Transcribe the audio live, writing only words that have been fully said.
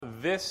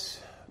This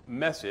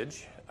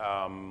message,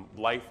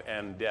 life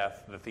and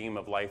death, the theme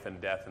of life and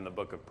death in the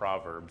book of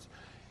Proverbs,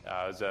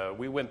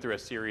 we went through a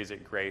series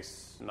at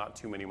Grace not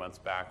too many months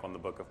back on the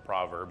book of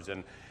Proverbs.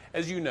 And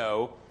as you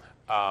know,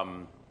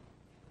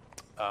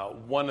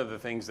 one of the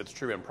things that's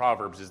true in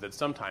Proverbs is that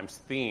sometimes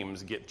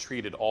themes get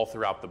treated all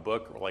throughout the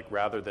book, like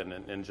rather than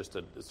in just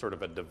a sort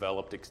of a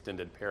developed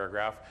extended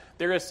paragraph.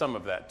 There is some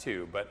of that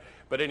too, but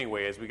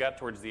anyway, as we got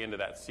towards the end of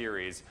that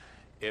series,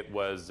 it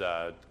was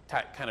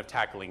kind of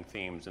tackling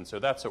themes, and so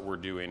that's what we're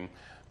doing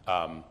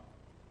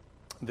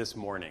this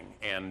morning.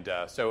 And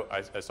so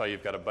I saw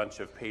you've got a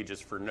bunch of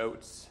pages for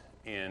notes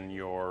in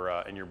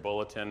your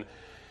bulletin.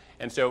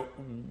 And so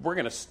we're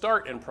going to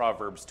start in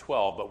Proverbs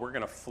 12, but we're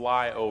going to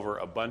fly over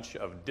a bunch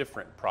of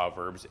different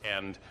Proverbs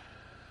and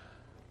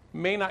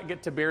may not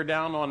get to bear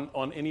down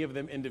on any of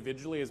them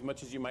individually as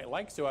much as you might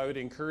like. So I would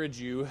encourage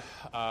you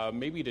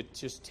maybe to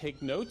just take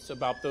notes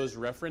about those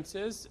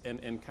references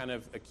and kind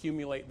of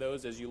accumulate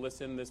those as you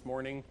listen this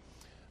morning.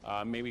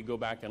 Maybe go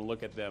back and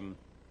look at them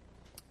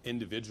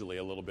individually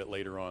a little bit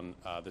later on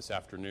this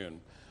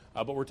afternoon.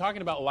 But we're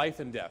talking about life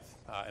and death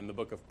in the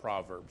book of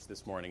Proverbs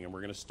this morning, and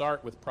we're going to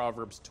start with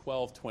Proverbs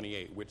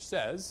 12:28, which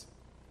says,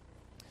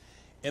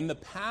 "In the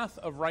path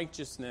of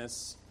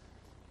righteousness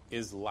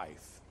is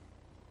life,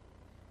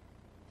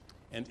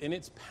 and in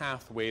its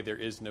pathway there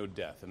is no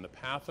death. In the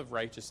path of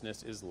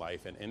righteousness is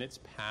life, and in its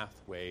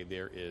pathway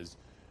there is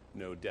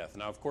no death."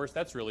 Now, of course,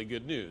 that's really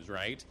good news,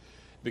 right?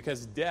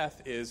 Because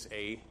death is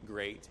a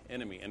great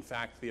enemy. In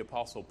fact, the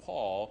Apostle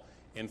Paul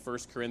in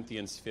 1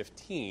 Corinthians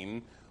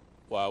 15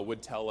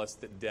 would tell us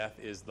that death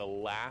is the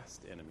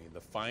last enemy, the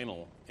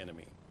final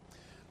enemy.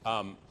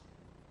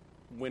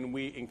 When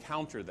we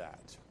encounter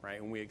that,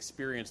 right, when we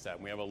experience that,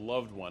 when we have a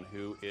loved one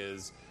who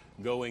is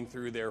going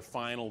through their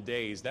final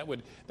days, that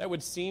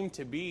would seem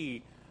to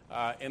be,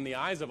 in the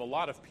eyes of a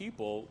lot of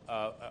people,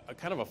 a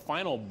kind of a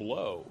final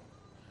blow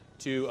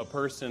to a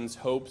person's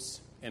hopes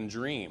and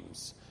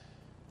dreams.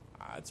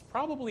 It's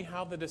probably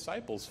how the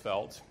disciples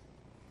felt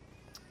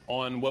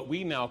on what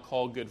we now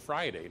call Good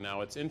Friday. Now,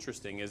 it's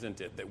interesting,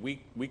 isn't it, that we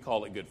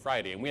call it Good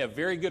Friday, and we have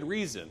very good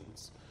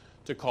reasons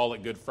to call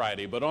it Good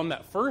Friday. But on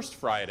that first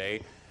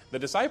Friday, the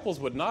disciples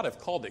would not have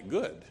called it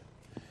good.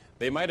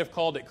 They might have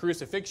called it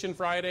Crucifixion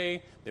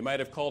Friday. They might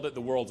have called it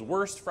the world's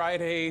worst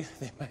Friday.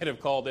 They might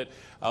have called it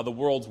the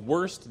world's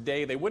worst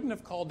day. They wouldn't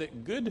have called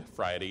it Good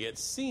Friday. It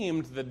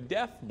seemed the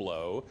death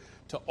blow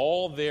to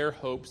all their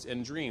hopes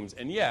and dreams.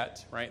 And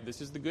yet, right,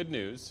 this is the good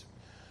news,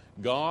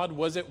 God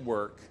was at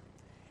work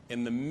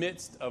in the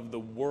midst of the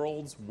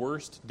world's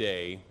worst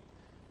day,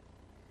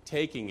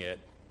 taking it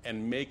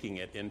and making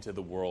it into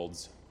the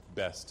world's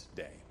best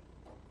day.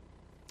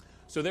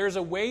 So there's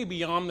a way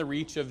beyond the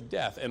reach of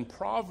death, and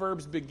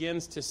Proverbs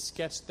begins to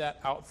sketch that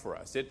out for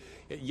us.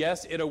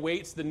 Yes, it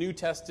awaits the New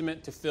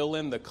Testament to fill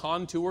in the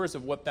contours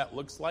of what that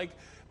looks like,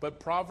 but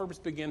Proverbs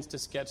begins to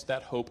sketch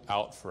that hope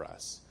out for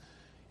us.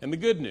 And the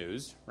good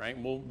news, right,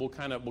 we'll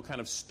kind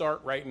of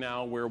start right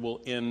now where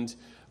we'll end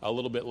a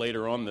little bit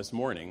later on this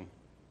morning,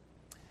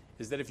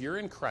 is that if you're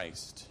in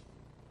Christ,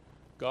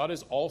 God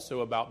is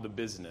also about the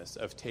business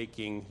of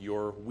taking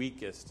your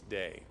weakest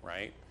day,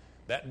 right?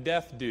 That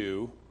death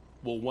dew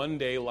will one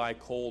day lie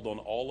cold on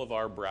all of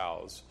our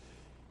brows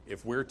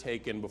if we're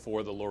taken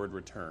before the Lord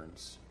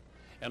returns.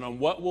 And on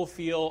what will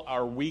feel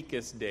our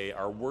weakest day,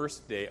 our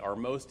worst day, our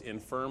most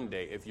infirm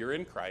day, if you're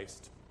in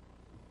Christ,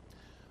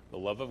 the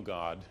love of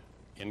God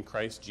in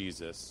Christ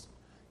Jesus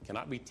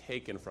cannot be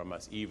taken from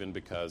us even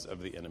because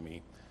of the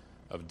enemy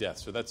of death.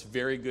 So that's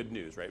very good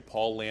news, right?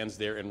 Paul lands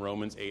there in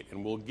Romans 8,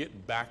 and we'll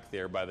get back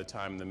there by the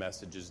time the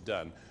message is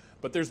done.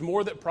 But there's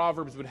more that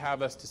Proverbs would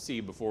have us to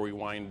see before we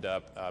wind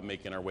up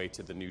making our way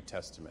to the New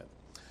Testament.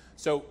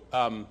 So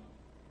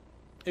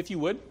if you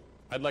would,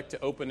 I'd like to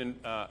open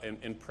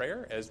in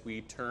prayer as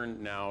we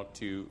turn now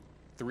to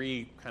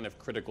three kind of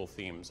critical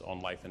themes on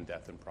life and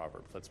death in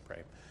Proverbs. Let's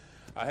pray.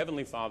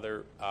 Heavenly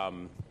Father,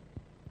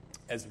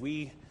 as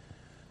we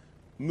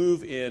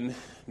move in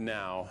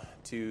now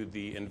to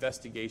the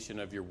investigation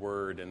of your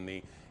word and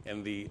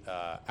the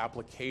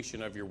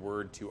application of your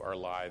word to our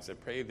lives, I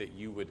pray that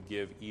you would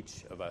give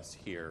each of us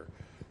here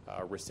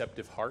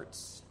receptive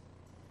hearts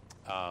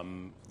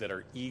that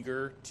are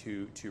eager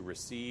to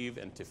receive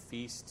and to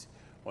feast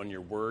on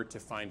your word, to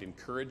find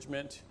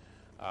encouragement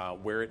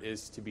where it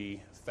is to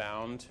be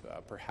found,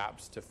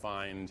 perhaps to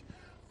find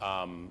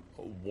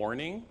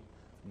warning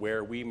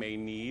where we may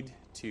need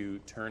to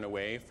turn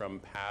away from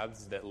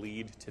paths that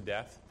lead to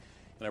death.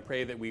 And I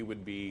pray that we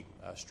would be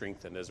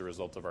strengthened as a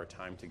result of our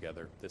time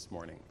together this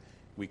morning.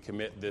 We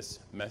commit this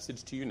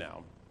message to you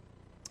now.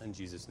 In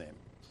Jesus' name,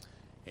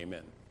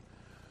 amen.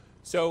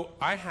 So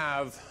I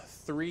have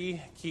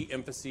three key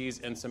emphases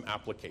and some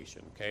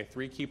application, okay?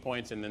 3 key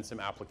points and then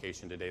some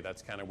application today.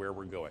 That's kind of where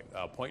we're going.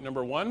 Point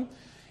number 1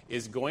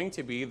 is going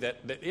to be that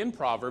in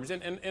Proverbs,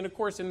 and of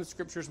course in the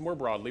scriptures more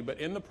broadly, but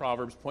in the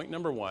Proverbs, point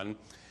number 1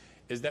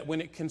 is that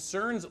when it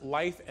concerns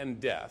life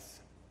and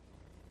death,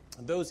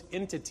 those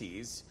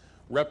entities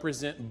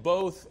represent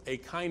both a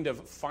kind of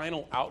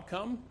final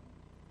outcome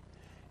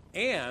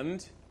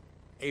and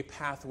a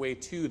pathway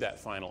to that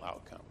final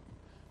outcome.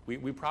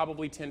 We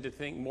probably tend to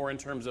think more in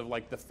terms of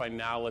like the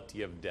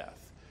finality of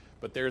death,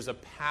 but there's a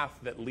path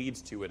that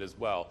leads to it as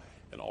well,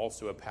 and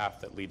also a path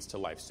that leads to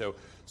life.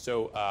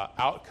 So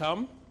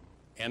outcome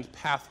and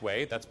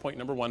pathway, that's point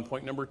number one.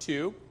 Point number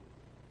two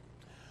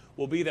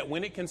will be that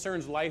when it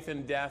concerns life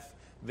and death,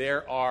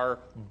 there are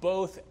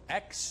both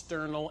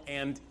external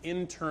and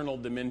internal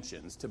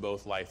dimensions to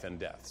both life and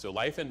death. So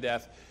life and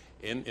death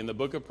in the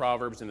book of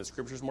Proverbs and the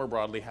scriptures more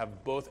broadly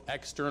have both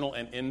external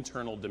and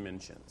internal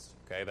dimensions.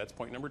 Okay, that's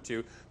point number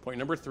two. Point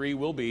number three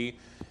will be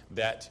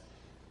that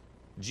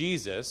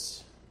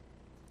Jesus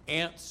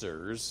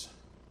answers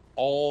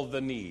all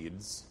the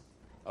needs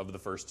of the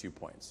first 2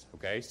 points.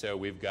 Okay, so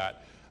we've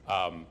got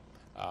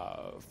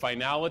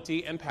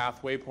finality and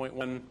pathway, point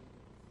one.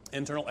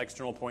 Internal,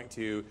 external, point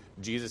two.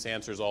 Jesus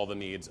answers all the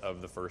needs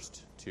of the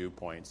first 2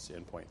 points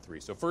in point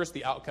three. So first,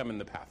 the outcome and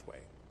the pathway.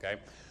 Okay,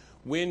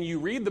 when you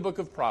read the book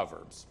of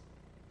Proverbs,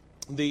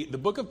 the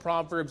book of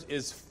Proverbs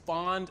is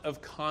fond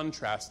of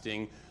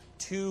contrasting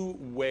two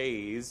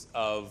ways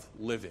of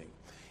living.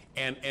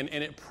 And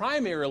it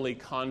primarily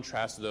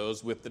contrasts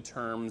those with the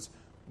terms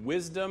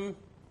wisdom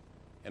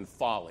and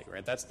folly,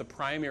 right? That's the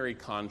primary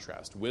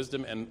contrast,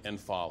 wisdom and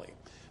folly.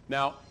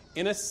 Now,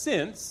 in a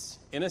sense,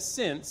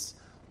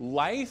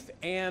 life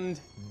and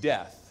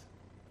death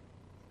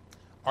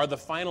are the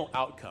final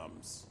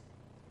outcomes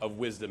of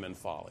wisdom and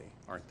folly,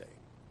 aren't they?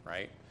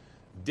 Right?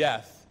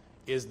 Death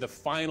is the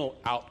final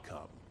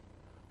outcome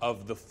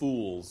of the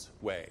fool's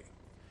way,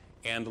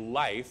 and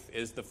life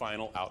is the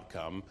final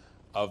outcome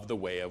of the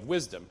way of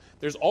wisdom.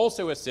 There's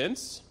also a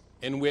sense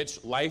in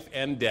which life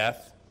and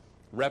death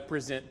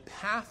represent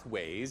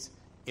pathways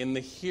in the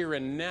here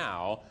and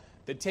now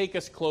that take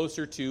us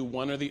closer to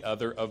one or the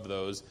other of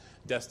those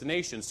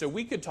destinations. So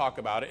we could talk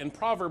about it, and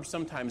Proverbs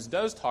sometimes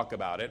does talk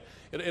about it.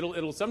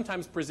 It'll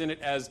sometimes present it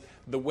as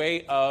the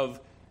way of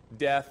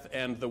death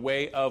and the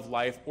way of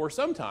life, or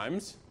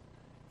sometimes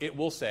it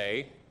will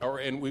say,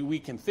 and we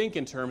can think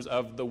in terms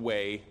of the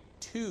way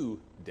to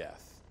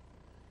death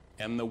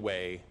and the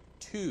way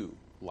to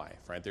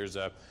life, right? There's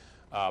a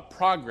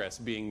progress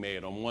being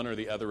made on one or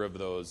the other of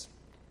those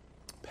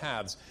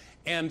paths.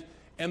 And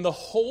the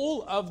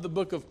whole of the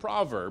book of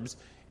Proverbs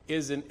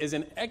is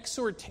an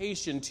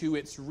exhortation to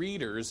its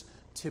readers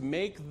to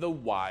make the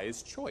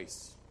wise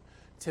choice,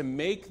 to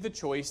make the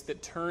choice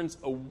that turns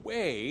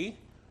away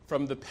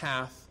from the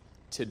path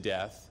to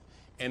death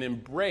and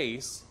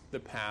embrace the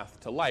path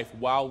to life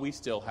while we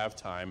still have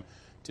time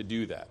to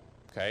do that.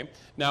 Okay?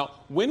 Now,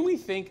 when we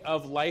think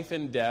of life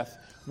and death,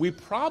 we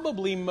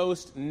probably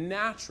most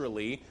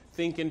naturally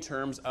think in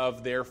terms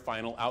of their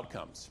final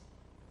outcomes.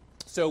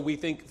 So we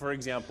think, for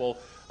example,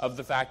 of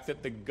the fact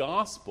that the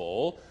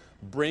gospel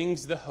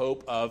brings the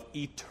hope of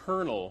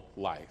eternal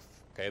life.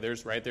 Okay,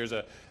 there's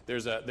a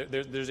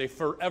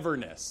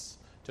foreverness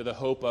to the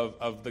hope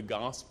of the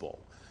gospel.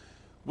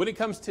 When it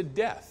comes to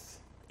death,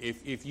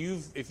 if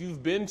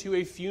you've been to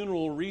a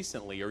funeral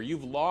recently, or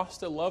you've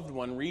lost a loved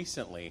one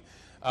recently,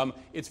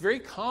 it's very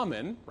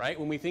common, right,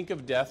 when we think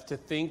of death, to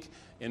think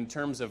in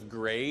terms of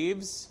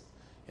graves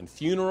and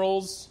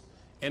funerals,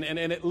 and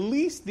at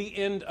least the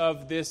end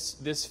of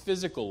this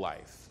physical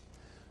life.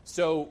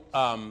 So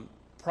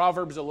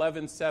Proverbs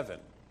 11:7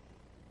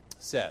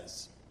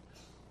 says,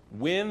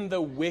 "When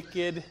the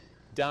wicked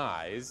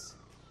dies,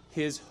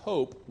 his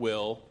hope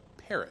will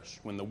perish."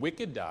 When the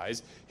wicked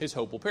dies, his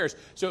hope will perish.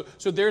 So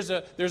there's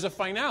a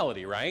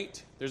finality,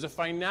 right? There's a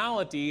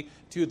finality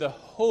to the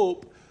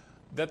hope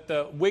that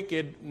the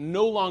wicked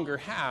no longer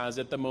has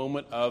at the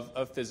moment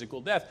of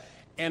physical death.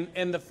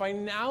 And the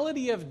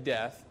finality of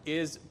death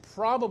is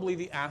probably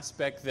the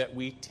aspect that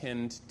we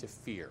tend to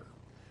fear,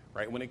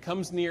 right? When it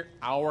comes near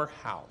our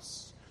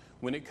house,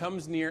 when it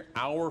comes near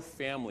our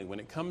family, when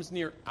it comes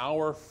near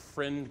our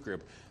friend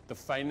group, the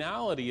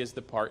finality is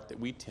the part that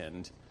we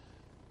tend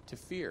to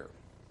fear.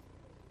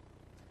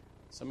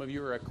 Some of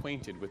you are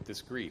acquainted with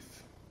this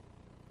grief.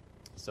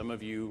 Some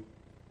of you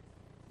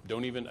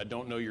I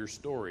don't know your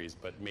stories,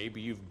 but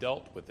maybe you've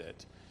dealt with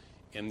it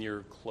in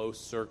your close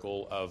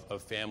circle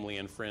of family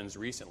and friends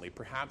recently,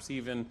 perhaps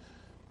even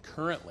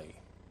currently,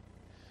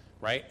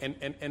 right?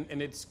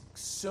 And it's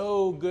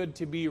so good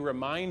to be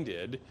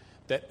reminded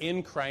that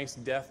in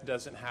Christ, death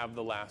doesn't have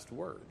the last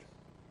word.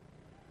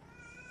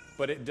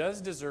 But it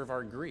does deserve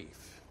our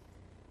grief.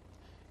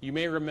 You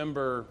may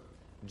remember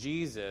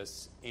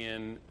Jesus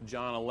in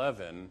John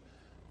 11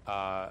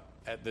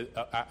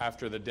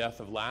 after the death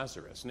of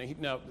Lazarus.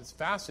 Now it's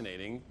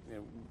fascinating,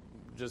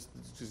 just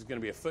going to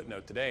be a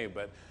footnote today,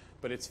 but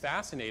it's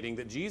fascinating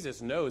that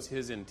Jesus knows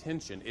his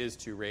intention is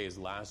to raise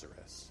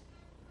Lazarus.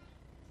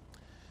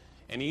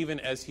 And even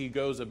as he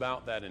goes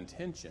about that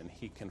intention,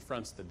 he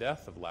confronts the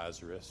death of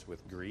Lazarus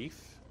with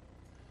grief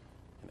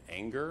and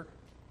anger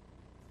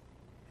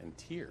and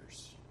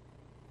tears.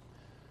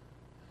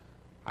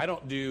 I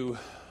don't do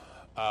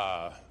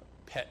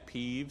pet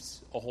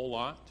peeves a whole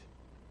lot.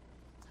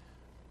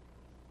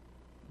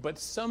 But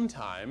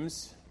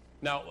sometimes,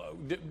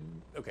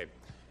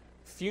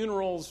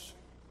 funerals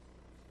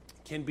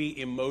can be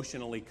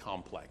emotionally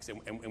complex,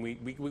 and we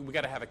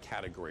got to have a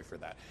category for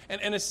that.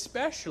 And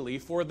especially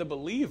for the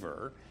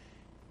believer,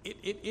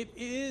 it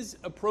is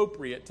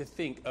appropriate to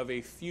think of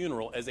a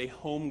funeral as a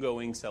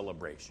homegoing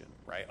celebration,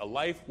 right? A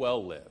life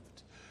well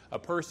lived, a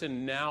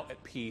person now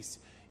at peace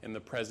in the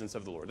presence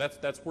of the Lord.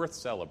 That's worth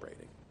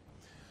celebrating.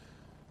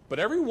 But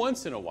every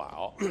once in a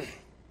while,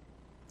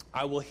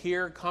 I will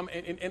hear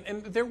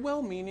and they're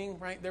well-meaning,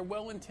 right? They're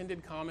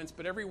well-intended comments,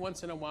 but every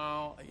once in a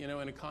while, in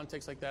a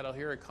context like that, I'll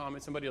hear a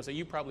comment. Somebody will say,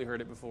 you probably heard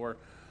it before.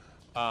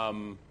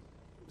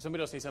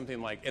 Somebody will say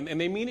something like, and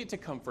they mean it to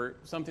comfort,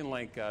 something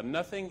like,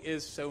 nothing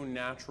is so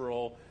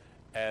natural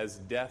as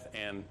death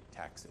and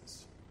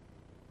taxes.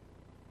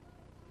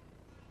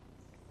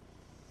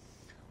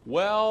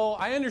 Well,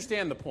 I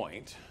understand the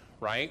point,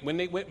 right? When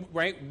they went,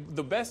 right,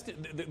 the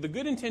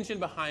good intention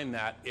behind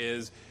that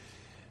is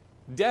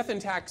death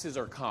and taxes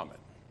are common,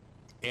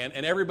 and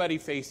everybody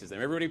faces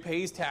them. Everybody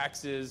pays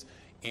taxes,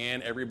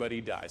 and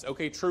everybody dies.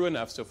 Okay, true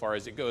enough so far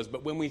as it goes,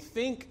 but when we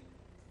think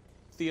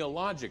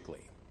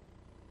theologically,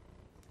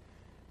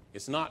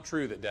 it's not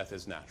true that death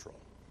is natural,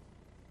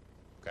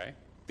 okay?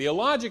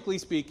 Theologically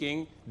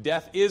speaking,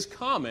 death is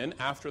common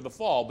after the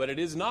fall, but it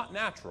is not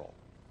natural.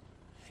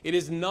 It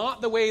is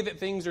not the way that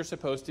things are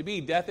supposed to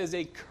be. Death is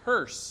a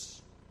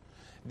curse.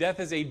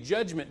 Death is a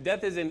judgment.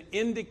 Death is an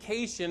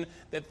indication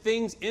that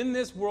things in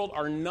this world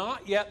are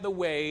not yet the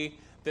way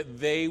that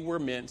they were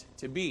meant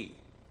to be.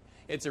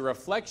 It's a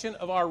reflection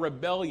of our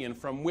rebellion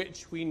from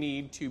which we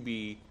need to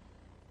be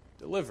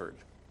delivered.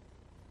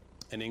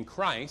 And in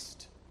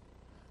Christ,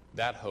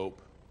 that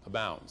hope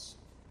abounds.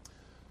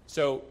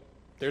 So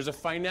there's a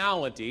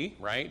finality,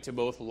 right, to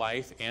both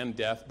life and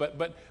death,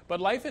 but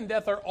life and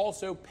death are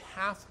also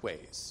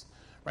pathways,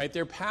 right?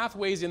 They're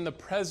pathways in the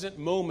present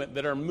moment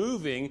that are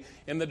moving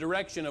in the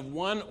direction of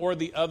one or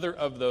the other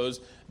of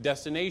those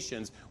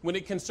destinations. When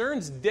it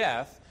concerns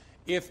death,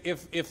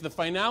 if the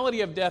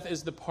finality of death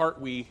is the part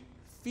we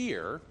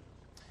fear,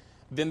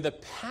 then the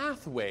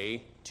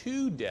pathway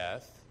to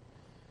death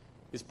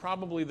is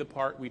probably the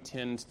part we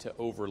tend to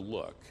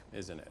overlook,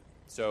 isn't it?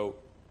 So,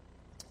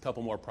 a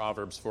couple more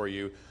Proverbs for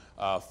you.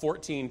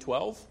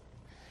 14:12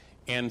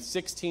 and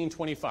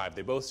 16:25.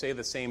 They both say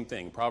the same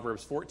thing.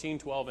 Proverbs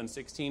 14:12 and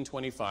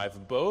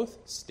 16:25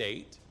 both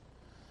state,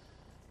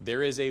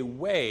 there is a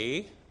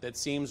way that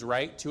seems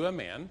right to a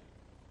man,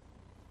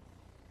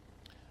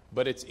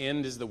 but its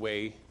end is the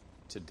way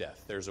to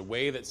death. There's a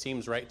way that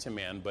seems right to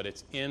man, but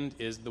its end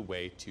is the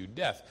way to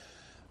death.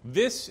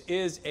 This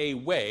is a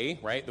way,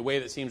 right? The way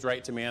that seems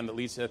right to man that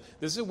leads to...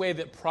 This is a way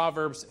that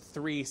Proverbs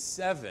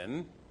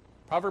 3:7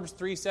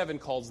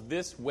 calls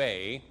this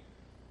way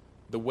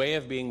the way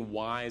of being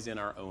wise in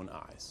our own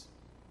eyes.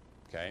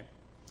 Okay?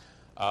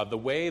 The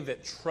way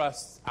that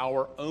trusts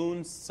our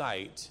own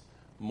sight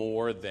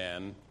more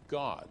than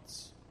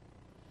God's.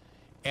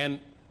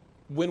 And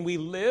when we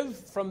live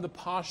from the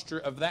posture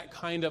of that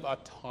kind of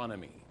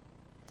autonomy,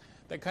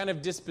 that kind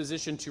of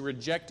disposition to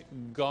reject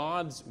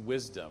God's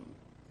wisdom,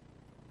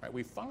 right,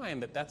 we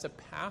find that that's a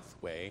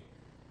pathway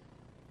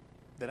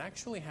that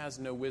actually has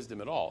no wisdom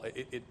at all.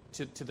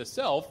 To the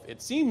self,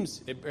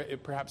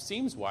 it perhaps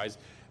seems wise,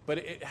 but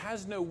it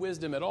has no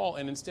wisdom at all,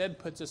 and instead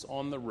puts us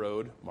on the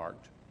road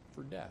marked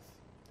for death.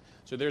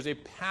 So there's a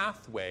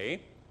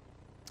pathway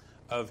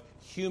of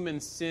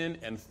human sin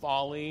and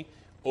folly,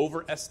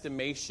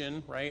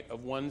 overestimation, right,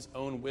 of one's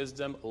own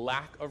wisdom,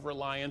 lack of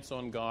reliance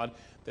on God,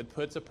 that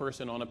puts a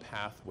person on a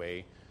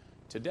pathway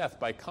to death.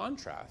 By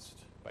contrast,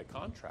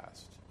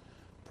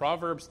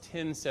 Proverbs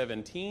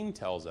 10:17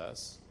 tells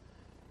us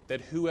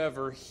that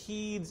whoever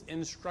heeds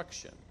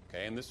instruction,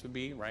 okay, and this would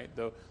be, right,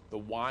 the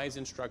wise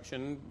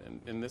instruction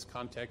in this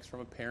context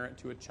from a parent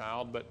to a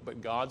child,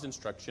 but God's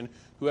instruction,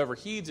 whoever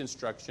heeds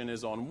instruction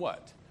is on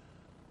what?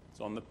 It's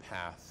on the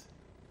path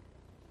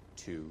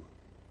to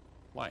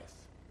life.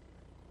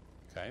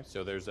 Okay,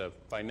 so there's a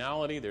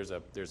finality, there's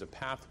a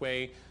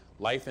pathway.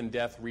 Life and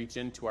death reach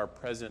into our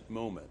present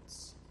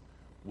moments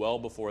well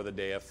before the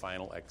day of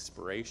final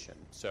expiration.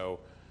 So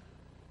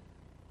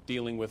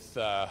dealing with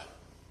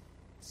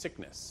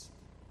sickness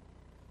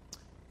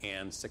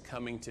and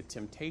succumbing to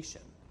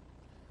temptation.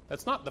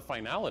 That's not the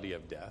finality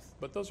of death,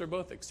 but those are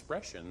both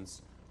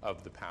expressions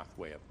of the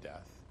pathway of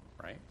death,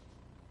 right?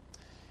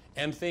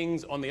 And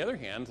things, on the other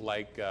hand,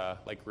 like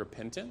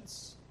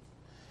repentance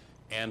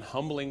and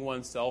humbling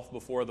oneself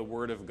before the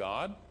Word of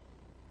God,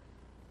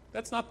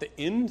 that's not the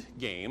end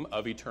game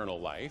of eternal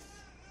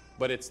life,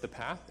 but it's the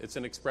path. It's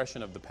an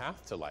expression of the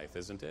path to life,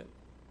 isn't it?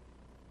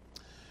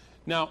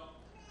 Now,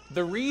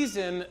 the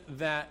reason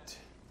that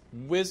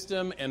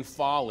wisdom and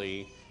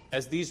folly,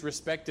 as these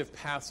respective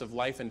paths of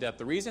life and death,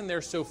 the reason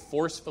they're so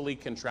forcefully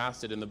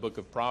contrasted in the book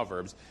of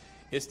Proverbs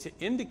is to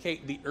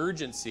indicate the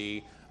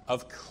urgency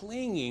of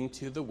clinging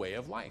to the way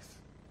of life.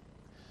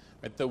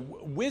 Right? The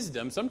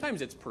wisdom,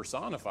 sometimes it's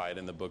personified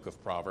in the book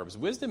of Proverbs.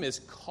 Wisdom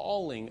is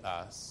calling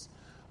us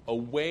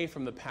away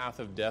from the path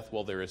of death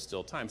while there is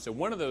still time. So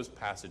one of those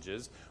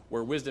passages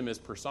where wisdom is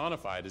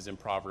personified is in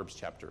Proverbs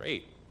chapter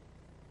 8.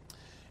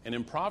 And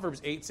in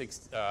Proverbs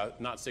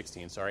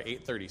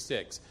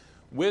 8:36,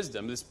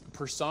 wisdom, this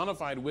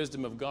personified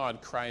wisdom of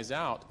God, cries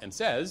out and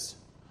says,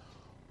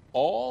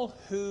 all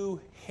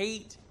who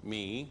hate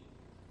me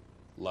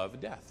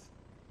love death.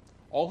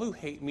 All who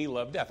hate me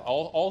love death.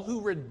 All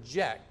who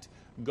reject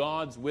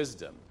God's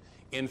wisdom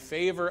in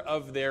favor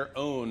of their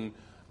own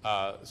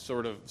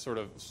sort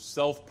of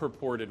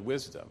self-purported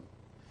wisdom,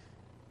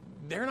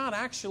 they're not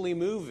actually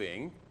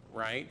moving,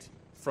 right,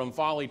 from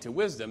folly to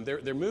wisdom.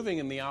 They're moving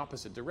in the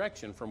opposite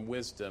direction, from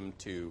wisdom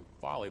to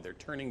folly. They're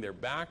turning their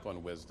back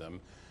on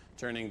wisdom,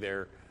 turning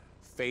their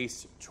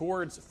face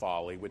towards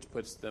folly, which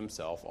puts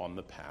themselves on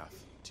the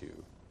path to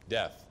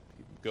death.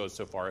 He goes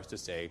so far as to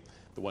say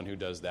the one who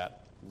does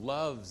that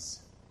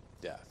loves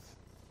death.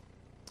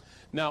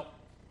 Now,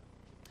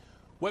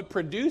 what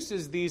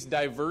produces these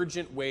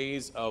divergent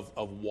ways of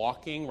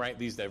walking, right,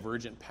 these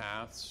divergent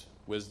paths,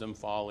 wisdom,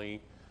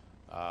 folly,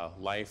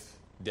 life,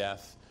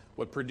 death,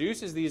 what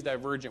produces these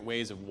divergent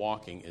ways of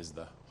walking is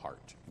the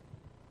heart.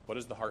 What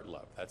does the heart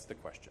love? That's the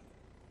question.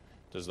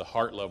 Does the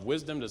heart love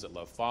wisdom? Does it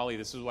love folly?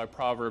 This is why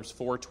Proverbs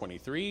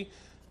 4:23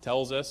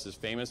 tells us, this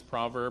famous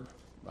proverb,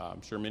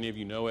 I'm sure many of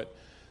you know it,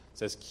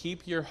 says,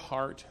 keep your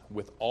heart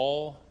with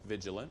all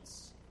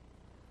vigilance,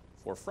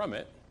 for from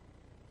it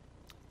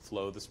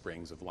flow the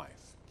springs of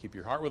life. Keep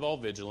your heart with all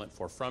vigilance,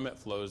 for from it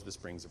flows the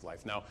springs of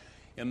life. Now,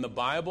 in the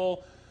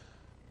Bible,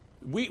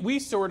 we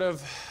sort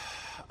of,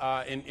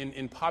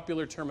 in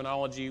popular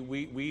terminology,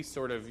 we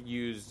sort of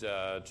use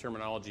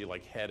terminology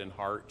like head and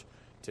heart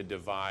to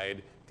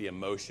divide the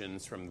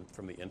emotions from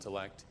the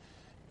intellect.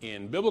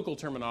 In biblical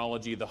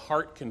terminology, the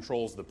heart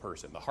controls the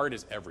person. The heart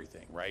is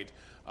everything, right?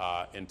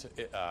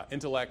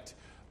 Intellect,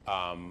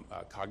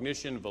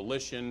 cognition,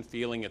 volition,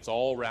 feeling, it's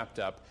all wrapped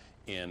up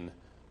in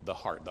the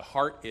heart. The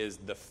heart is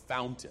the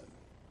fountain,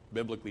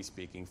 biblically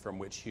speaking, from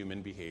which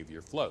human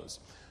behavior flows.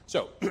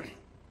 So,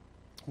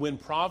 when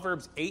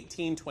Proverbs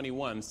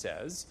 18:21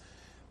 says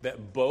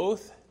that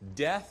both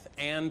death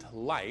and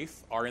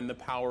life are in the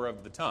power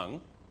of the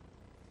tongue,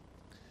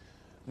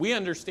 we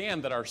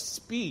understand that our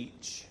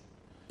speech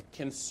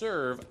can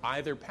serve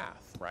either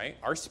path, right?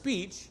 Our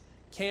speech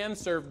can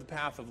serve the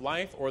path of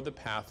life or the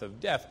path of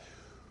death.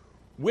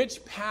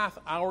 Which path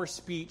our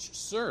speech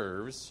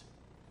serves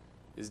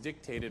is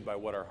dictated by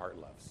what our heart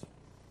loves.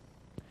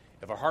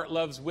 If our heart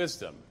loves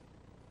wisdom,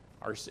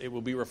 it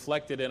will be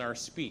reflected in our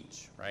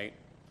speech, right?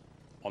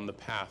 On the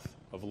path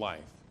of life.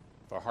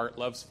 If our heart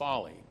loves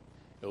folly,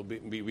 it will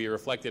be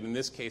reflected in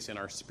this case in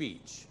our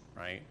speech,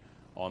 right?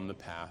 On the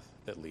path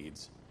that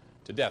leads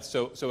to death.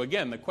 So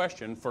again, the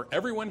question for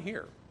everyone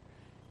here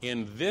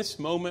in this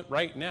moment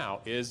right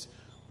now is,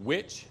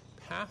 which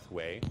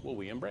pathway will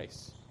we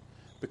embrace?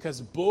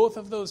 Because both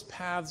of those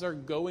paths are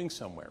going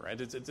somewhere, right?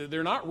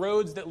 They're not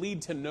roads that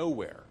lead to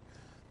nowhere.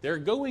 They're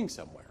going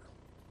somewhere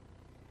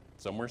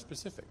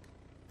specific.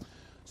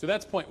 So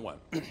that's point one,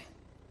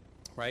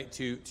 right?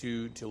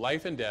 To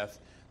life and death,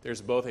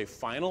 there's both a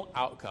final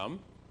outcome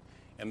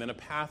and then a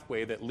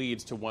pathway that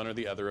leads to one or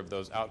the other of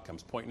those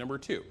outcomes. Point number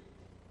two.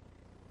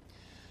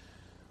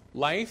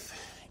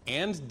 Life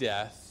and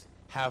death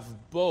have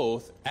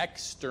both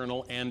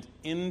external and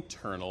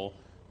internal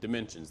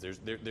dimensions.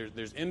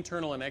 There's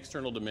internal and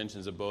external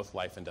dimensions of both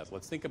life and death.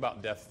 Let's think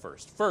about death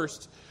first.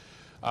 First,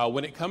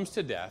 when it comes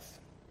to death,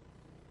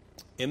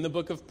 in the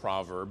book of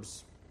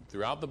Proverbs,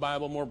 throughout the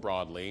Bible more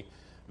broadly,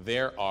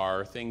 there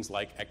are things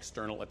like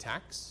external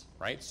attacks,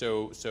 right?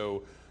 So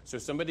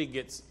somebody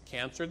gets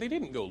cancer, they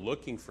didn't go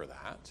looking for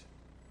that,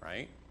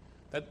 right?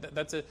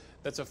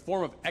 That's a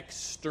form of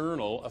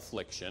external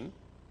affliction.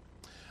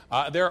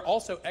 There are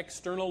also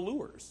external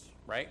lures,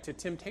 right, to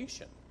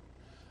temptation.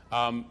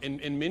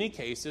 In many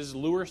cases,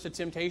 lures to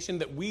temptation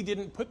that we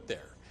didn't put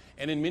there.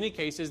 And in many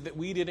cases that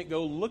we didn't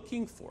go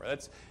looking for.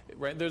 That's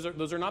right.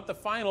 Those are not the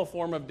final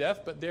form of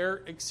death, but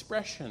they're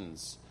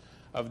expressions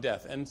of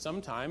death. And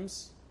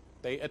sometimes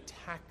they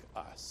attack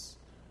us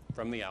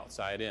from the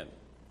outside in.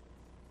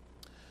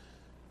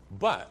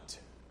 But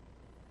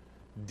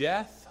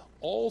death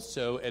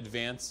also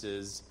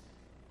advances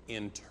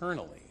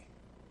internally.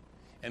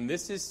 And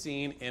this is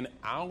seen in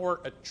our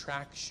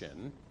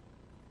attraction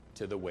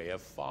to the way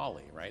of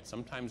folly, right?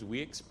 Sometimes we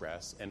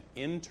express an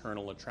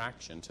internal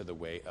attraction to the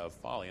way of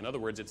folly. In other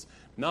words, it's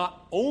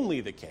not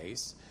only the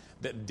case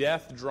that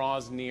death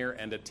draws near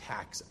and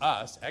attacks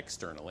us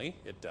externally,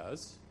 it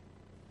does,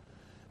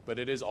 but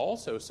it is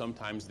also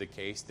sometimes the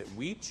case that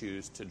we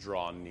choose to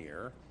draw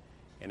near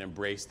and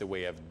embrace the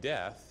way of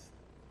death,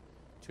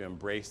 to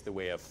embrace the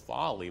way of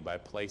folly by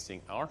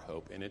placing our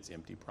hope in its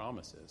empty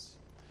promises.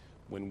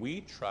 When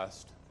we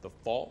trust the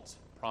false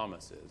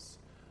promises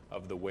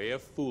of the way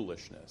of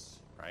foolishness,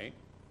 right,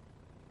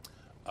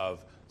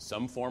 of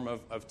some form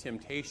of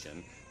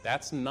temptation,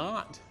 that's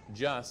not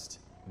just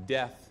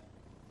death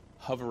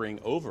hovering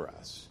over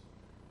us,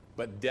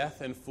 but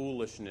death and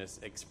foolishness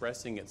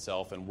expressing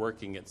itself and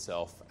working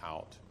itself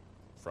out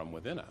from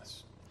within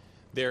us.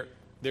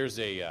 There's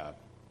a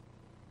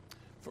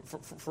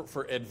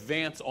for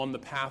advance on the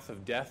path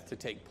of death to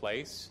take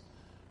place,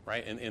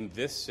 right, in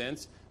this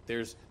sense,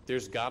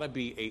 There's got to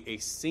be a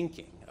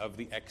syncing of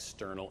the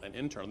external and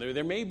internal.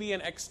 There may be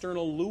an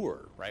external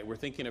lure, right? We're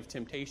thinking of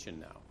temptation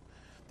now.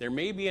 There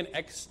may be an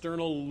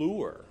external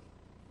lure,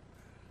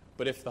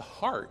 but if the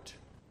heart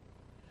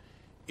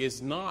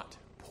is not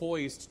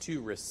poised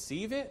to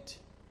receive it,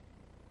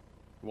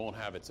 it won't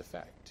have its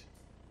effect.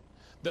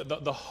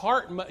 The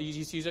heart,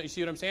 you see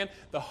what I'm saying?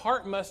 The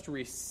heart must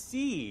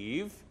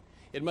receive,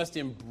 it must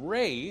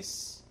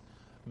embrace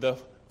the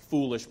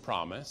foolish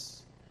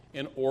promise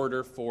in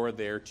order for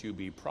there to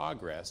be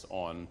progress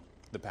on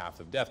the path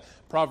of death.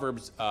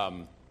 Proverbs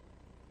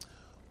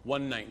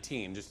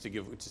 119, just to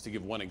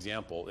give one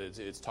example,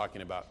 it's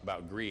talking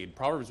about greed.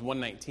 Proverbs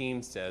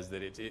 119 says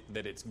that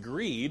it's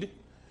greed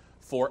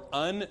for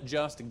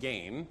unjust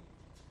gain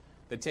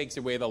that takes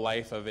away the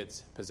life of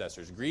its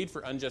possessors. Greed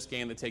for unjust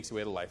gain that takes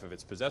away the life of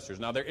its possessors.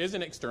 Now, there is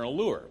an external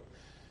lure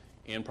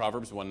in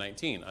Proverbs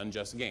 119,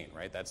 unjust gain,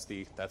 right? That's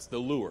the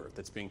lure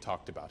that's being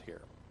talked about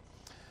here.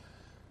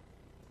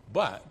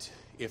 But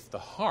if the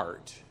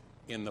heart,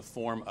 in the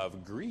form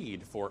of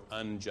greed for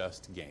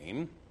unjust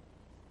gain,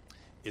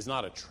 is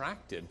not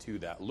attracted to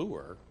that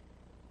lure,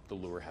 the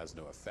lure has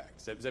no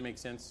effect. Does that make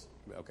sense?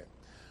 Okay.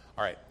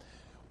 All right.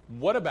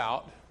 What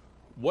about?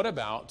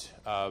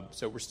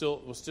 So we're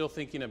still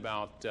thinking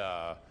about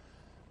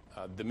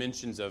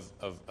dimensions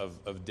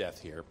of death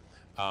here.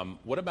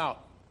 What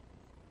about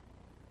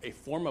a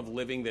form of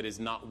living that is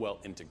not well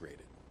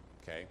integrated?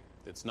 Okay,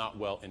 that's not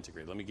well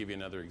integrated. Let me give you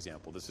another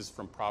example. This is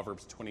from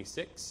Proverbs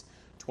 26,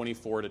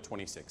 24 to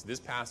 26. This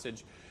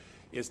passage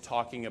is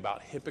talking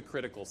about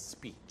hypocritical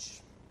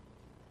speech.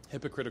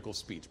 Hypocritical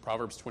speech.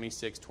 Proverbs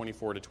 26,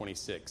 24 to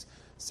 26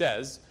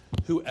 says,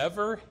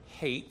 "Whoever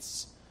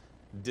hates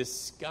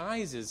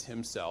disguises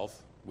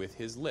himself with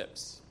his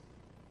lips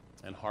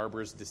and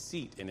harbors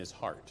deceit in his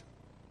heart.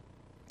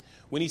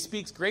 When he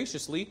speaks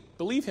graciously,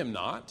 believe him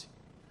not,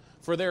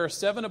 for there are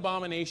 7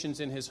 abominations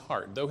in his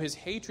heart. Though his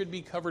hatred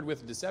be covered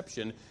with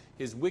deception,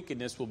 his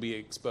wickedness will be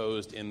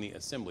exposed in the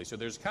assembly." So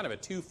there's kind of a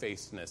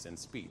two-facedness in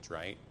speech,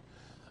 right?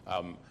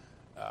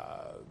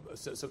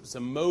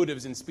 Some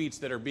motives in speech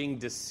that are being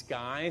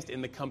disguised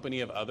in the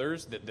company of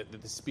others, that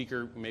the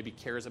speaker maybe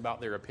cares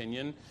about their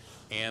opinion,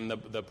 and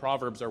the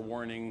Proverbs are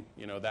warning,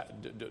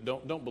 that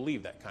don't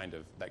believe that kind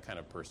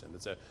of person.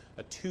 It's a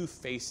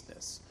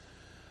two-facedness,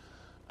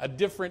 a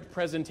different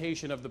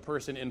presentation of the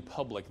person in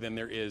public than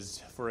there is,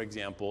 for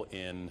example,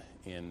 in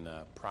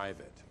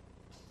private.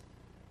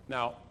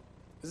 Now,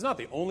 this is not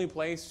the only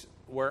place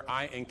where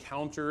I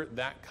encounter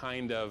that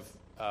kind of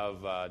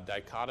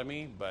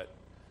dichotomy, but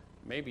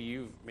maybe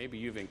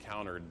you've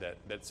encountered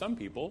that some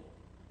people,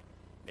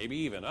 maybe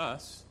even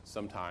us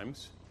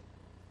sometimes,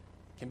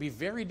 can be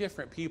very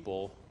different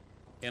people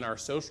in our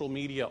social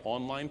media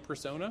online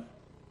persona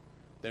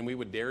than we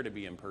would dare to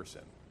be in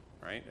person,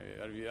 right?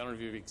 I don't know if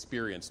you've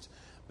experienced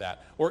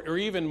that. Or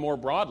even more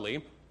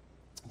broadly,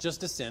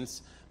 just a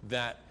sense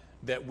that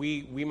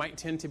we might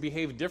tend to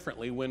behave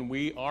differently when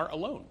we are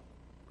alone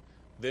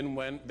than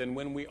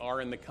when we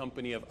are in the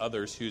company of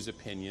others whose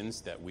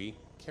opinions that we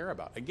care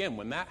about. Again,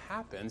 when that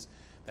happens,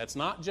 that's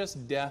not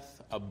just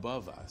death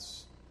above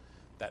us.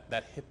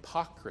 That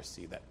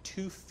hypocrisy, that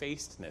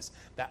two-facedness,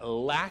 that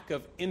lack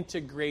of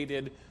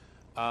integrated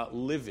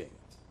living,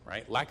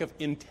 right? Lack of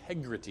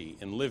integrity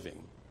in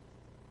living.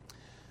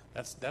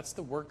 That's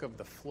the work of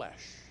the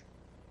flesh,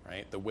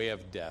 right? The way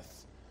of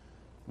death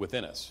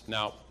within us.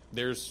 Now,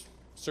 there's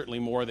certainly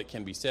more that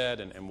can be said,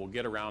 and we'll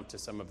get around to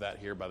some of that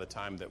here by the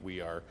time that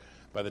we're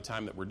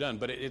done.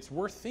 But it's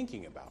worth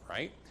thinking about,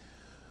 right?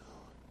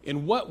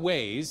 In what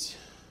ways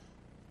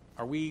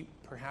are we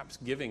perhaps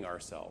giving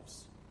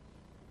ourselves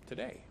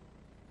today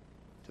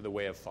to the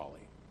way of folly,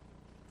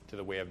 to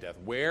the way of death?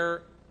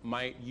 Where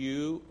might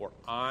you or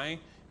I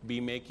be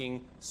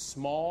making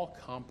small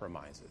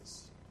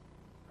compromises,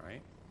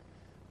 right?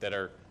 That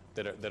are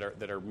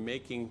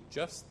making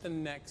just the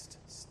next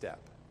step,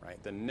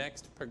 right? The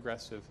next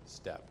progressive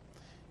step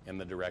in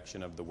the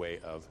direction of the way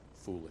of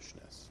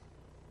foolishness.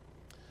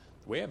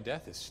 The way of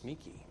death is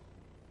sneaky.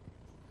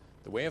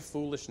 The way of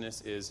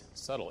foolishness is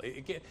subtle.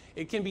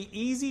 It can be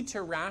easy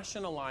to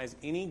rationalize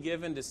any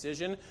given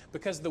decision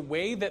because the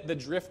way that the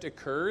drift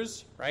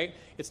occurs, right?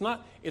 It's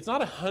not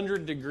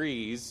 100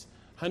 degrees,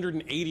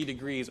 180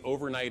 degrees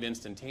overnight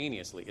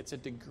instantaneously. It's a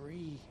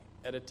degree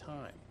at a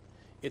time.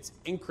 It's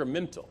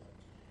incremental.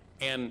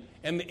 And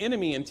the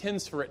enemy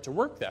intends for it to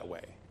work that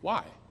way.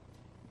 Why?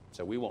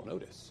 So we won't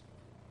notice,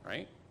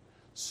 right?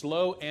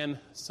 Slow and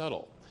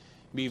subtle.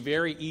 Be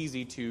very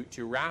easy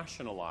to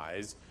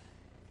rationalize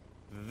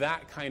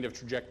that kind of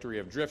trajectory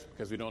of drift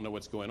because we don't know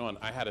what's going on.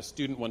 I had a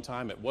student one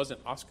time, it wasn't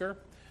Oscar.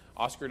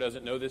 Oscar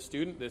doesn't know this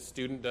student. This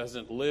student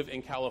doesn't live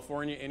in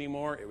California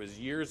anymore. It was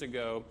years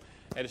ago.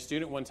 I had a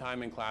student one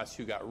time in class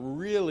who got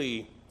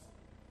really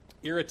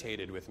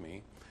irritated with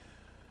me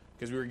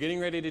because we were getting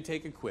ready to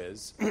take a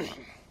quiz,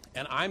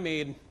 and I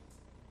made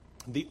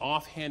the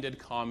offhanded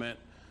comment,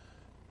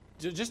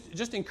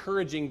 just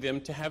encouraging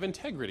them to have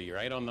integrity,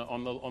 right, on the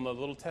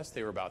little test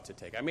they were about to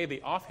take. I made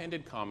the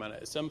offhanded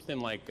comment, something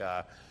like,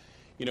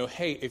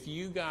 hey, if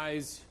you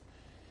guys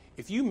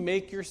If you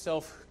make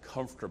yourself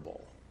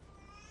comfortable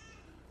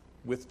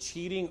with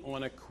cheating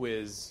on a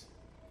quiz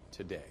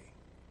today,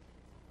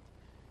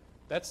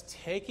 that's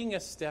taking a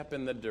step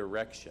in the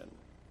direction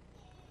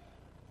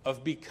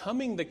of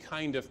becoming the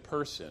kind of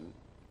person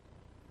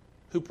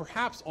who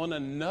perhaps on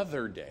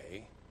another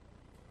day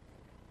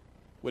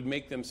would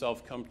make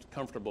themselves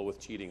comfortable with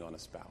cheating on a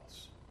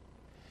spouse.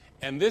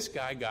 And this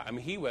guy got,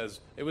 he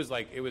was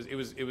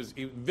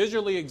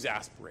visually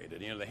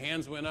exasperated. The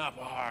hands went up.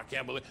 Oh, I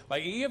can't believe,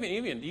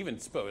 he even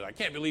spoke. I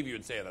can't believe you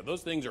would say that.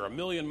 Those things are a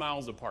million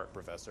miles apart,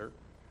 Professor.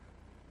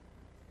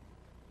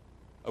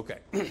 Okay.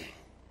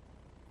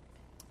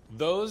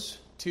 Those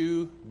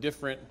two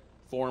different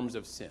forms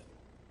of sin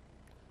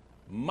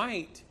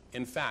might,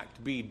 in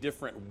fact, be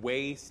different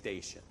way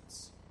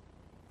stations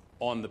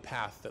on the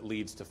path that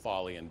leads to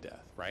folly and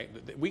death, right?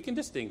 We can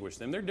distinguish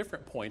them. They're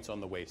different points on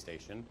the way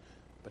station.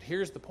 But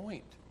here's the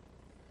point.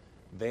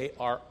 They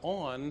are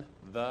on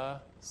the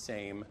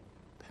same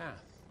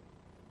path.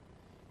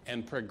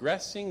 And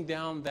progressing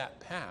down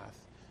that path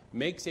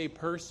makes a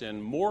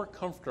person more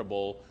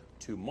comfortable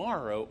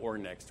tomorrow or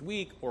next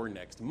week or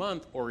next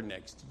month or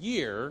next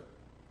year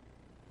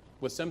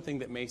with something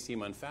that may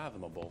seem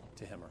unfathomable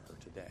to him or her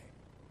today.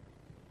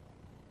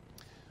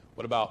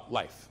 What about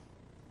life?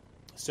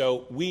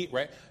 So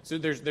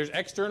there's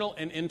external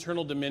and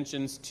internal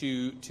dimensions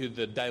to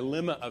the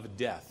dilemma of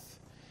death.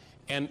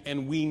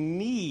 And we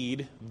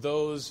need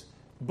both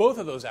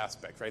of those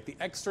aspects, right? The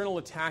external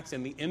attacks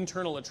and the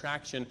internal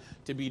attraction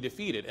to be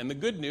defeated. And the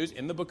good news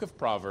in the book of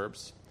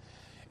Proverbs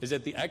is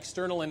that the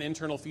external and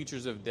internal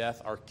features of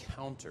death are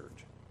countered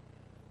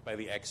by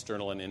the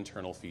external and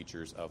internal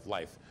features of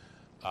life.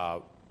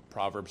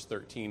 Proverbs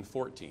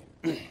 13:14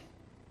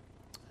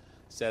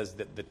 says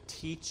that the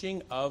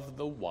teaching of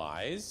the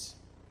wise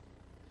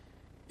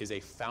is a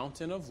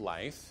fountain of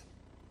life,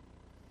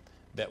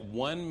 that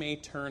one may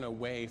turn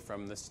away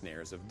from the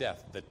snares of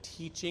death. The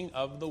teaching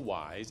of the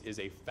wise is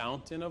a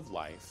fountain of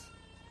life,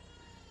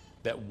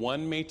 that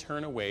one may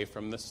turn away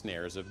from the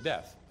snares of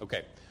death.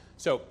 Okay,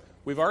 so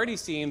we've already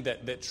seen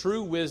that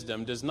true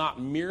wisdom does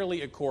not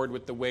merely accord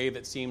with the way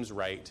that seems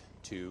right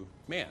to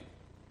man.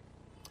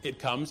 It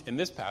comes, in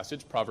this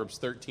passage, Proverbs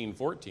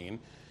 13:14,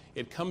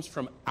 it comes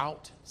from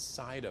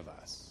outside of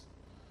us,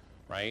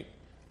 right?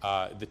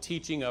 The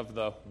teaching of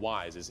the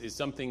wise is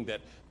something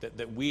that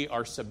we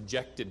are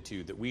subjected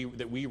to, that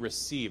we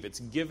receive. It's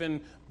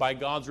given by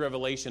God's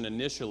revelation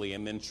initially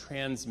and then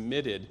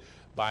transmitted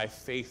by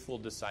faithful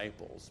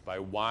disciples, by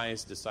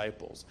wise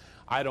disciples.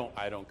 I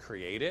don't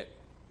create it.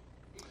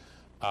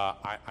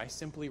 I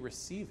simply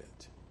receive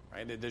it.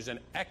 Right? There's an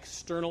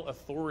external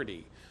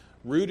authority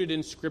rooted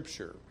in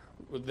Scripture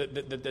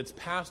that's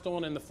passed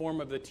on in the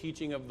form of the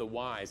teaching of the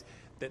wise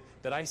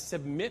that I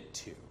submit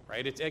to.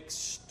 Right? It's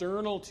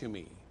external to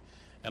me.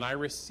 And I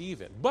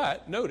receive it.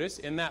 But notice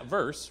in that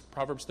verse,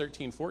 Proverbs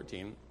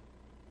 13:14,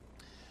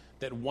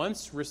 that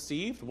once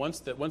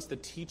the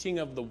teaching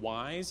of the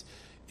wise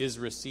is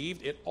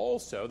received, it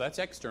also, that's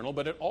external,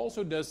 but it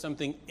also does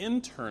something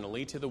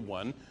internally to the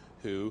one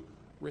who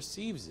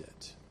receives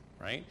it.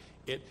 Right?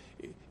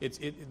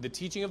 The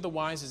teaching of the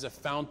wise is a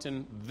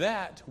fountain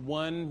that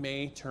one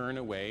may turn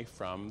away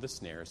from the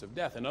snares of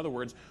death. In other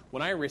words,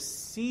 when I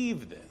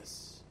receive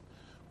this,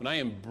 when I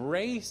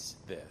embrace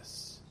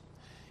this,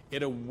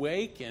 it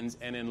awakens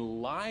and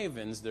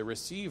enlivens the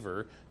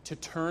receiver to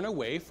turn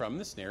away from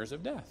the snares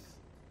of death.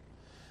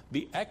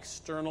 The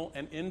external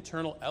and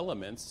internal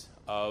elements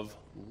of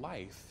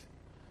life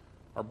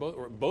are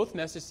both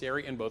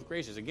necessary and both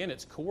gracious. Again,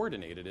 it's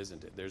coordinated,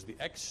 isn't it? There's the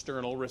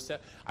external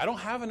I don't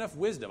have enough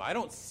wisdom. I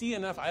don't see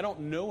enough. I don't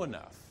know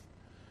enough.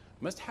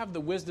 I must have the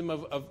wisdom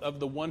of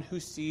the one who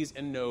sees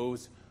and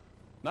knows,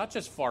 not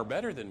just far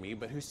better than me,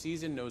 but who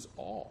sees and knows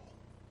all.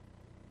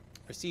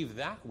 Receive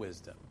that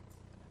wisdom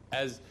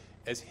as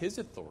his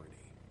authority,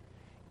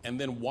 and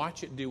then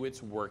watch it do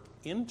its work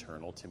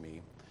internal to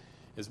me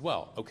as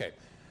well. Okay,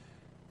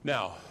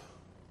 now,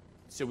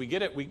 so we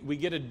get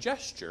a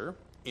gesture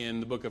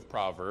in the book of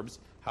Proverbs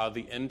how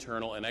the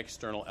internal and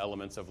external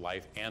elements of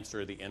life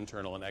answer the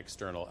internal and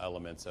external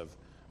elements of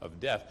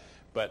death,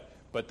 but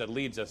that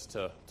leads us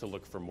to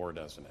look for more,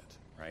 doesn't it?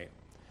 Right?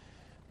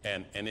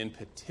 And in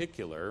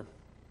particular,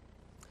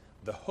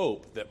 the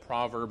hope that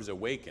Proverbs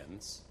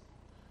awakens,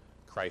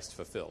 Christ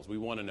fulfills. We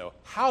want to know,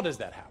 how does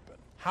that happen?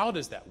 How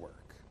does that work?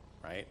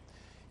 Right?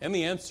 And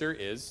the answer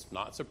is,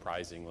 not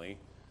surprisingly,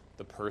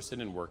 the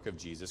person and work of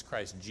Jesus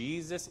Christ.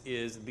 Jesus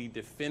is the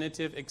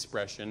definitive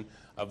expression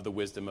of the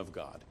wisdom of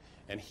God.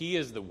 And he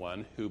is the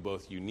one who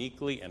both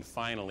uniquely and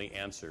finally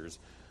answers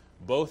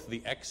both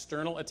the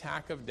external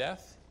attack of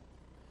death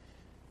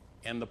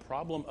and the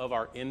problem of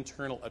our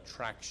internal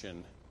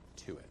attraction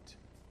to it.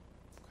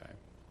 Okay?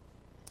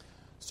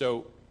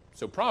 So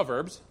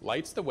Proverbs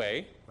lights the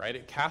way, right?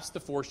 It casts the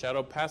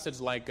foreshadow.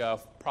 Passage like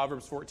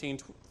Proverbs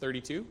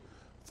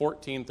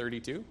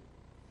 14:32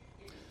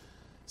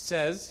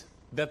 says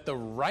that the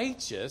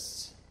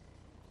righteous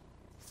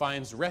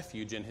finds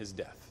refuge in his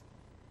death.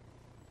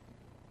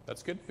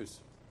 That's good news.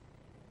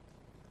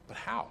 But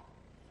how?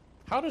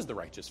 How does the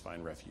righteous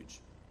find refuge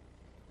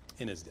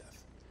in his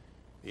death?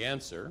 The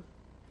answer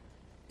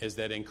is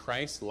that in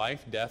Christ's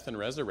life, death, and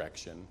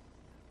resurrection,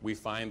 we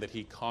find that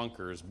he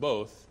conquers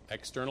both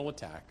external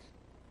attack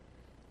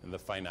and the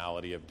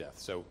finality of death.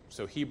 So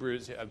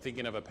Hebrews, I'm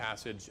thinking of a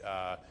passage,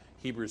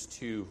 Hebrews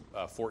 2,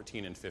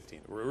 14 and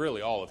 15.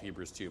 Really all of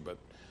Hebrews 2,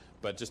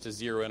 but just to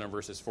zero in on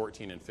verses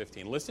 14 and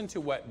 15. Listen to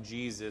what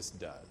Jesus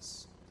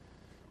does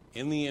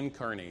in the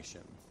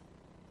incarnation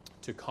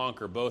to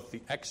conquer both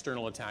the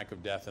external attack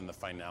of death and the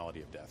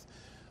finality of death.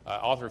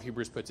 Author of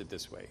Hebrews puts it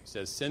this way. He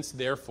says, since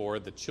therefore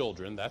the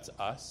children, that's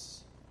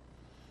us,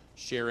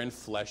 share in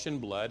flesh and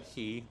blood,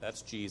 he,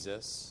 that's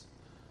Jesus,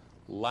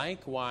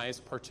 likewise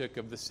partook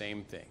of the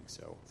same thing.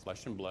 So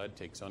flesh and blood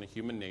takes on a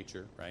human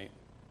nature, right?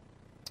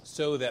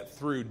 So that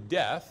through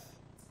death,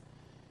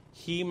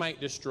 he might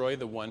destroy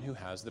the one who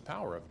has the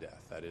power of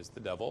death, that is the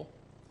devil,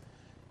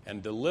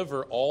 and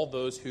deliver all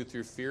those who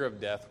through fear of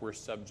death were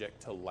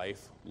subject to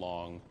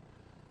lifelong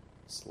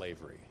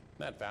slavery. Isn't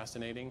that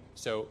fascinating?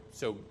 So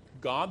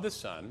God the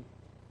Son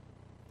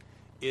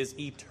is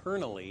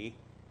eternally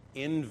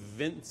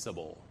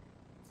invincible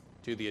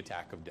to the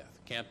attack of death.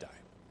 Can't die.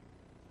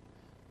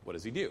 What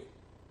does he do?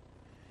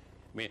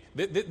 I mean,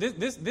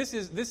 this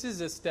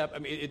is a step. I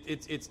mean,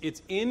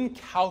 it's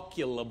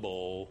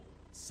incalculable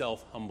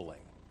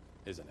self-humbling,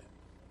 isn't it?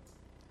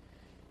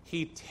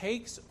 He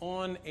takes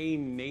on a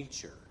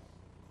nature,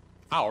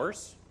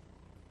 ours,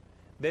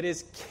 that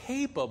is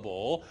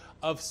capable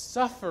of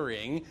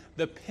suffering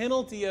the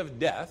penalty of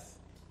death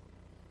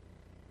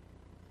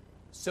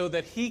so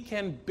that he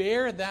can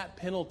bear that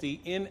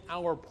penalty in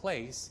our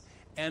place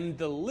and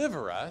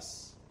deliver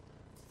us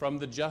from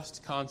the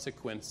just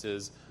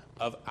consequences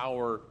of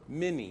our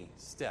many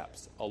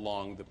steps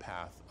along the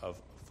path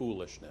of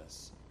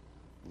foolishness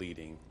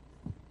leading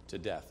to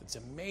death. It's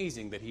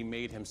amazing that he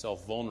made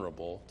himself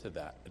vulnerable to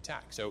that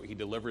attack. So he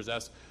delivers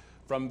us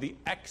from the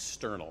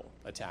external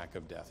attack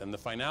of death and the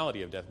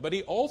finality of death. But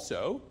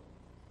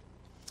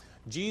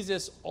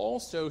Jesus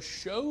also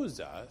shows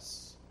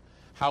us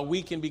how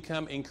we can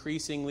become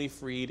increasingly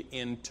freed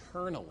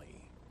internally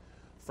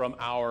from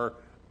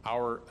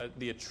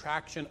the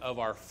attraction of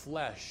our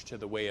flesh to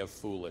the way of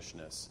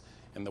foolishness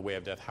and the way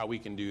of death, how we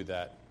can do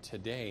that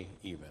today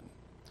even.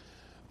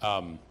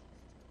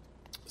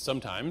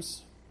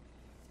 Sometimes,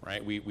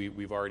 right,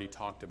 we've already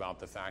talked about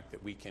the fact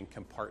that we can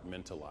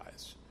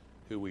compartmentalize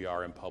who we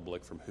are in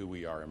public from who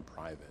we are in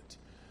private,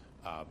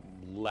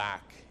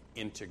 lack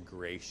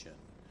integration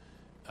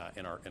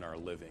in our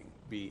living,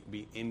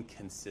 be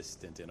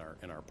inconsistent in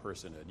our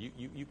personhood.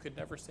 You could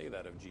never say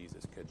that of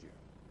Jesus, could you?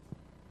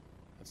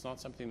 It's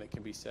not something that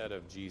can be said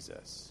of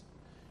Jesus.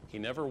 He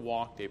never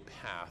walked a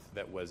path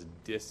that was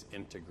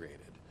disintegrated,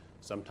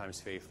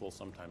 sometimes faithful,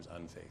 sometimes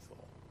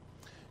unfaithful.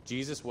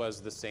 Jesus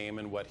was the same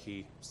in what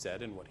he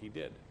said and what he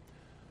did.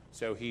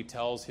 So he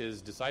tells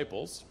his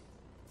disciples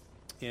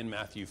in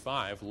Matthew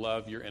 5,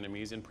 love your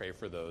enemies and pray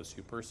for those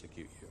who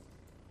persecute you.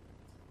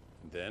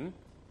 And then,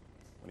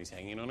 when he's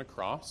hanging on a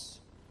cross,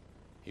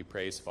 he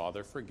prays,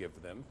 Father,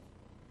 forgive them.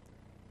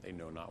 They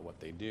know not what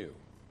they do.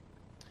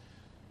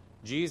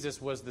 Jesus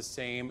was the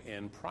same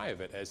in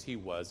private as he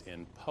was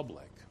in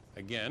public.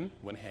 Again,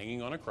 when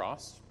hanging on a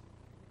cross,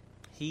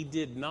 he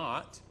did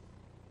not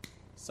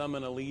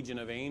summon a legion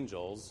of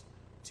angels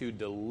to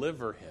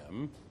deliver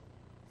him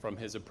from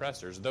his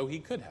oppressors, though he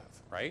could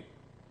have, right?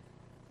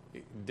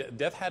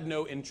 Death had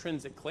no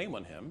intrinsic claim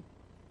on him.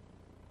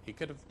 He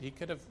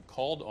could have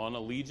called on a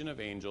legion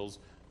of angels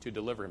to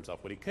deliver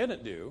himself. What he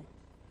couldn't do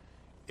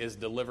is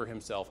deliver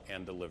himself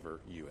and deliver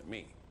you and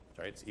me,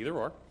 right? It's either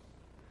or.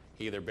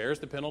 He either bears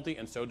the penalty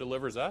and so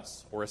delivers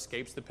us, or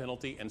escapes the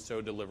penalty and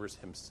so delivers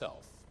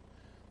himself.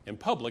 In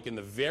public, in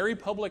the very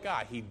public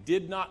eye, he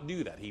did not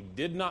do that. He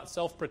did not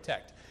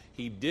self-protect.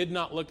 He did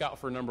not look out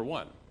for number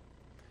one.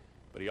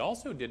 But he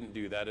also didn't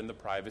do that in the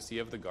privacy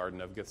of the Garden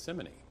of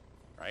Gethsemane,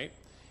 right?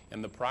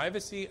 In the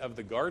privacy of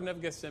the Garden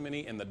of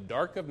Gethsemane, in the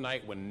dark of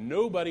night, when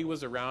nobody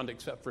was around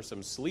except for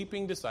some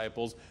sleeping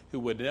disciples who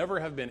would never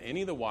have been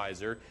any the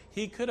wiser,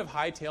 he could have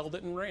hightailed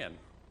it and ran.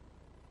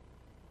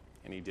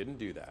 And he didn't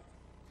do that.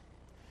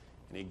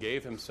 And he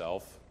gave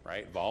himself,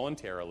 right,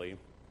 voluntarily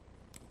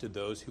to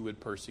those who would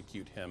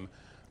persecute him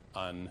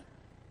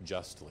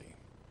unjustly.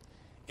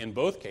 In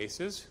both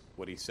cases,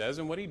 what he says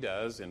and what he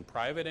does, in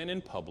private and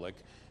in public,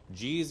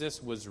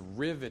 Jesus was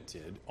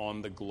riveted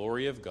on the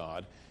glory of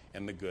God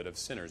and the good of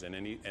sinners. And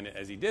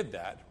as he did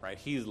that, right,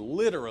 he's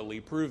literally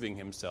proving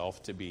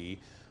himself to be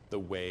the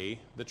way,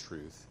 the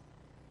truth,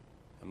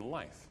 and the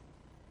life.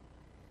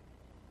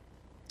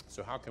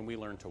 So how can we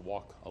learn to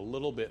walk a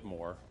little bit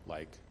more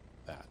like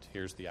that?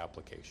 Here's the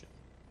application.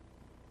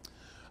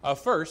 The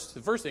first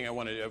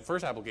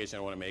application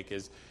I want to make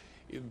is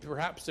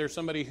perhaps there's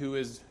somebody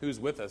who's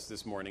with us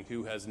this morning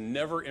who has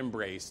never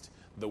embraced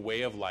the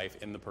way of life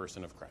in the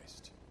person of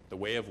Christ, the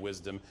way of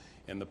wisdom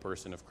in the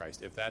person of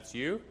Christ. If that's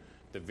you,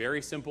 the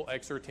very simple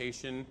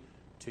exhortation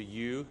to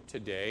you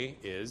today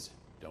is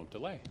don't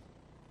delay.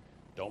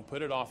 Don't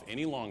put it off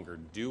any longer.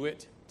 Do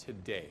it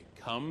today.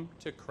 Come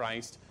to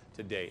Christ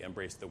today.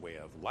 Embrace the way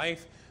of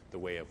life, the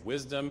way of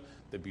wisdom,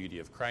 the beauty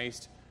of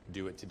Christ.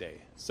 do it today.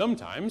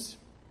 Sometimes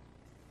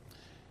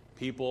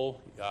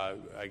people,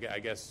 I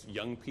guess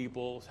young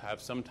people,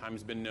 have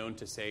sometimes been known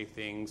to say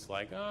things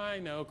like, oh, I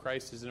know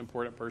Christ is an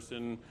important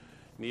person,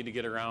 need to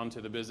get around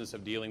to the business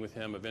of dealing with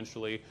him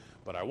eventually,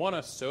 but I want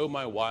to sow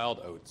my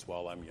wild oats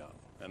while I'm young,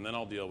 and then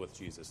I'll deal with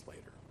Jesus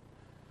later.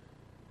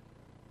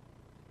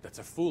 That's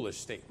a foolish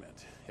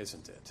statement,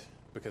 isn't it?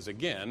 Because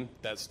again,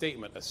 that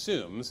statement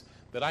assumes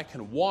that I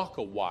can walk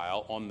a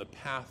while on the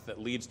path that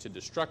leads to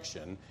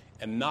destruction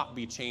and not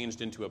be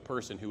changed into a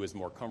person who is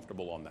more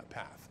comfortable on that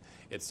path.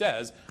 It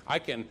says I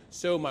can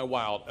sow my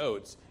wild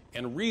oats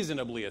and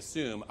reasonably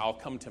assume I'll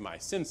come to my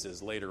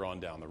senses later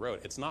on down the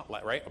road. It's not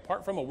like, right?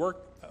 Apart from a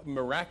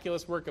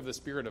miraculous work of the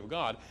Spirit of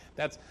God,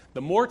 that's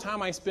the more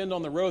time I spend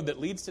on the road that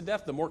leads to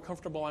death, the more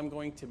comfortable I'm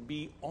going to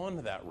be on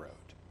that road.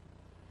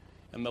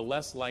 And the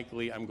less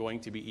likely I'm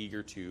going to be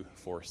eager to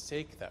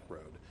forsake that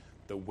road.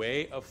 The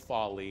way of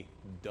folly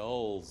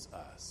dulls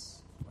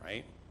us,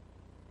 right?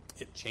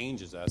 It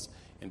changes us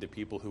into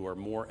people who are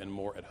more and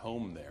more at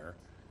home there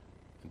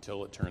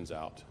until it turns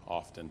out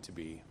often to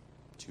be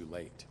too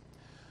late.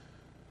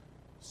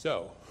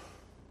 So,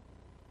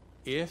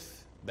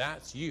 if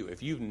that's you,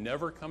 if you've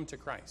never come to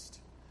Christ,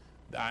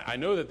 I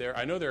know there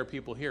are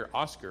people here,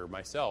 Oscar,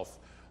 myself,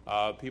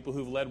 people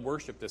who've led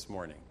worship this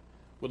morning,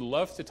 would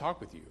love to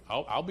talk with you.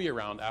 I'll be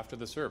around after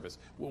the service.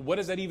 What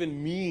does that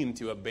even mean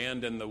to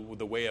abandon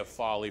the way of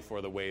folly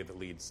for the way that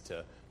leads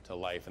to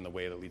life and the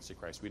way that leads to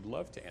Christ? We'd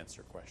love to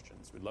answer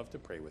questions. We'd love to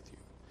pray with you.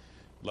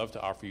 We'd love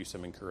to offer you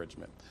some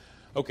encouragement.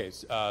 Okay,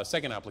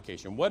 second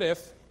application. What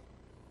if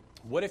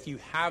you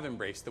have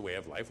embraced the way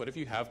of life? What if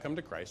you have come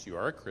to Christ? You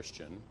are a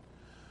Christian,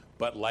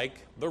 but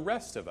like the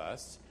rest of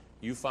us,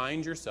 you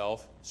find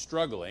yourself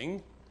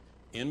struggling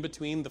in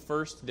between the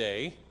first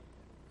day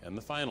and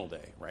the final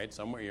day, right?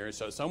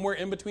 Somewhere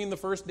in between the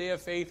first day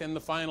of faith and the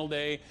final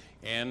day,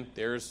 and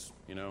there's,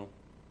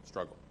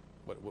 struggle.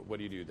 What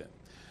do you do then?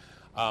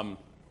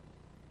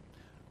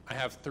 I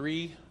have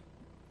three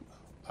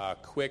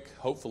quick,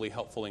 hopefully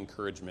helpful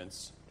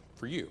encouragements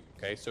for you.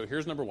 Okay, so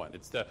here's number one.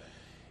 It's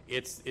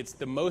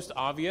the most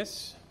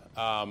obvious,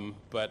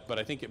 but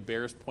I think it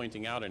bears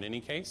pointing out in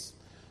any case.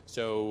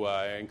 So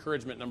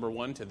encouragement number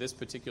one to this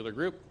particular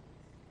group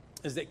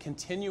is that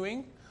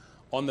continuing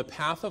on the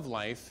path of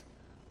life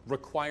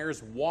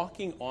requires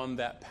walking on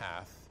that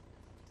path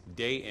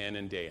day in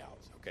and day out.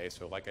 Okay,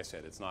 so like I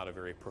said, it's not a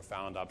very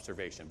profound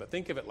observation, but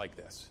think of it like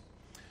this.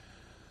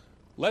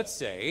 Let's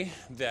say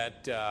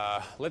that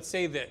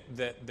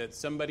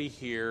somebody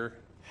here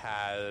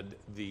had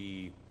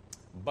the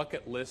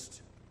bucket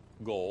list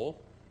goal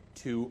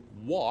to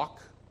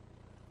walk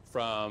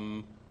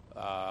from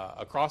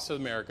across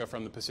America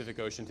from the Pacific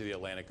Ocean to the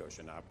Atlantic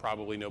Ocean. Now,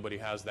 probably nobody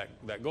has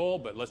that goal,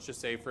 but let's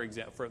just say, for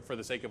example, for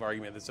the sake of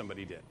argument, that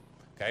somebody did.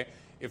 Okay,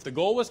 if the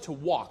goal was to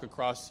walk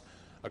across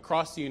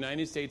the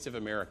United States of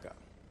America,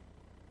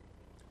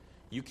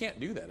 you can't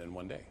do that in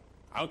one day.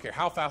 I don't care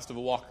how fast of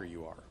a walker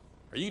you are,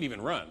 or you can even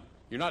run.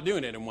 You're not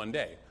doing it in one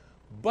day,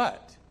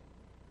 but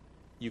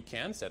you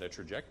can set a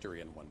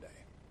trajectory in one day,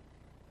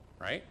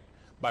 right?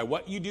 By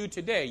what you do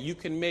today, you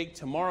can make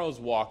tomorrow's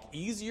walk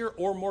easier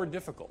or more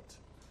difficult,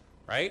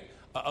 right?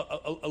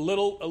 A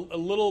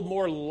little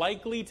more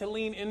likely to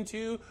lean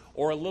into,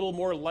 or a little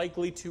more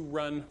likely to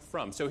run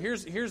from. So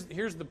here's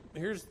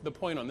the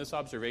point on this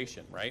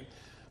observation, right?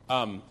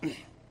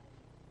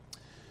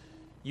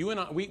 You and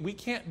I, we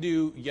can't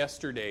do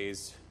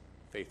yesterday's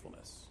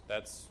faithfulness.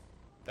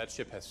 That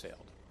ship has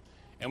sailed.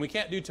 And we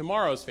can't do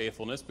tomorrow's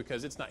faithfulness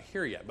because it's not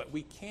here yet, but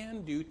we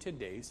can do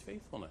today's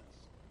faithfulness.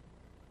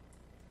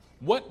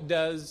 What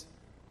does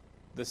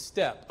the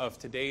step of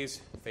today's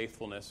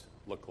faithfulness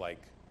look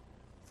like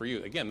for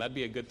you? Again, that'd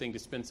be a good thing to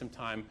spend some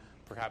time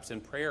perhaps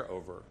in prayer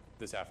over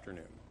this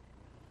afternoon.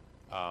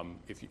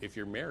 If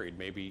you're married,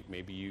 maybe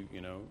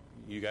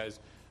you guys,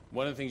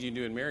 one of the things you can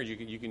do in marriage,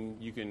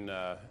 you can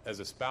as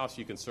a spouse,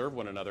 you can serve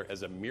one another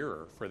as a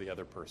mirror for the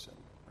other person,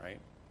 right?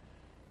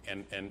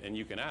 And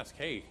you can ask,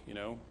 hey,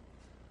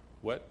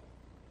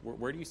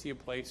 where do you see a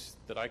place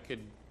that I could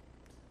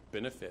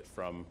benefit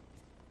from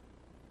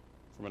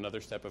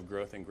another step of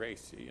growth and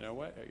grace? You know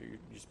what?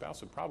 Your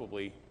spouse would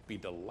probably be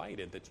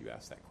delighted that you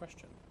asked that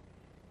question,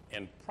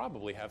 and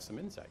probably have some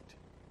insight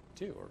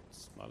too. Or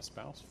it's not a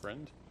spouse,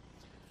 friend.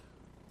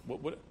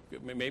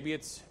 Maybe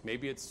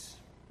it's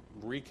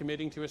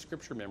recommitting to a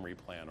scripture memory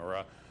plan,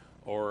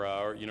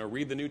 or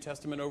read the New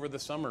Testament over the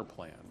summer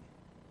plan,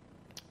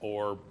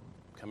 or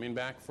coming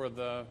back for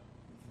the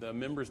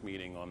members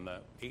meeting on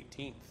the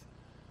 18th.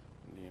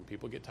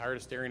 People get tired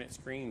of staring at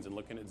screens and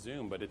looking at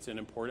Zoom, but it's an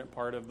important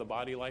part of the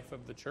body life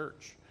of the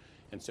church.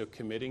 And so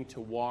committing to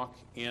walk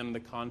in the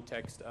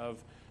context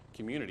of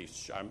community.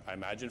 I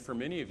imagine for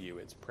many of you,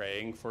 it's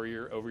praying for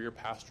over your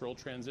pastoral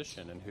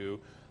transition and who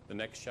the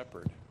next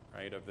shepherd,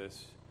 right, of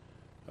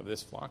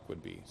this flock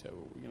would be. So,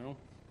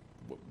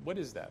 what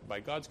is that? By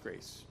God's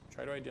grace,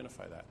 try to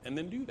identify that. And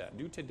then do that.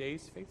 Do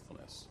today's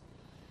faithfulness.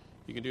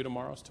 You can do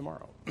tomorrow's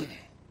tomorrow.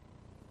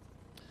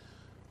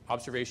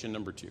 Observation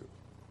number 2.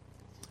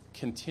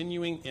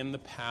 Continuing in the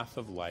path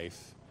of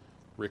life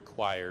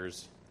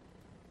requires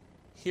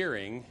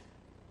hearing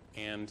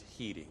and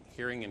heeding.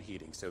 Hearing and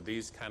heeding. So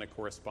these kind of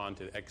correspond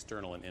to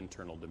external and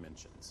internal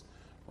dimensions,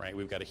 right?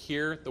 We've got to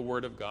hear the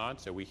Word of God,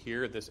 so we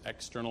hear this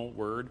external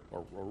word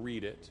or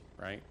read it,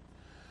 right?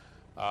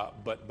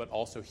 But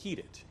also heed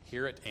it.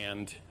 Hear it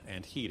and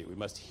heed it. We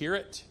must hear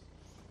it.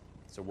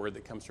 It's a word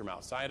that comes from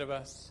outside of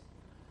us.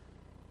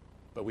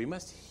 But we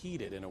must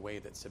heed it in a way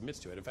that submits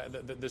to it. In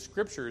fact, the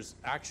Scriptures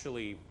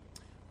actually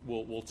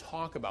will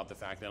talk about the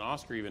fact, and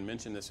Oscar even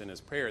mentioned this in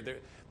his prayer,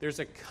 there's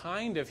a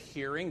kind of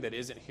hearing that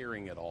isn't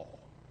hearing at all,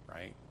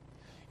 right?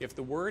 If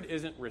the word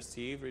isn't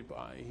received,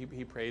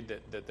 he prayed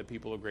that the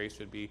people of grace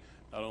would be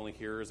not only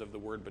hearers of the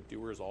word, but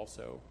doers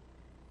also,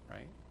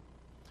 right?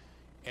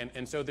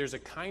 And so there's a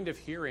kind of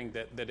hearing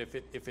that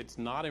if it's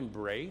not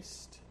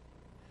embraced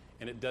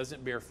and it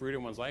doesn't bear fruit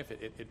in one's life,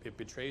 it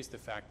betrays the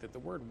fact that the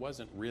word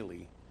wasn't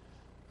really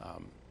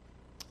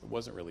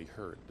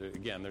heard.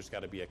 Again, there's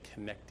got to be a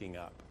connecting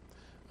up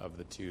of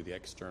the two, the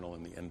external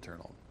and the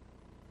internal.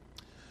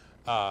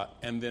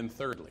 And then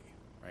thirdly,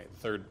 right,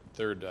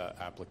 third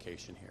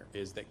application here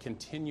is that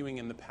continuing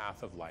in the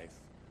path of life.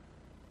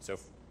 So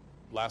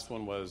last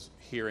one was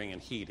hearing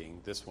and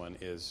heeding. This one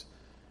is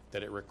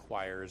that it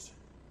requires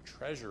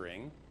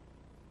treasuring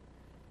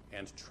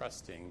and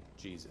trusting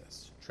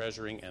Jesus.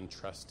 Treasuring and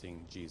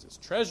trusting Jesus.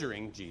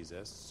 Treasuring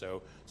Jesus,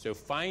 so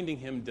finding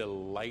him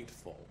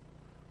delightful,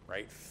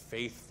 right?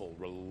 Faithful,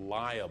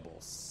 reliable,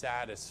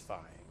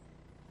 satisfying.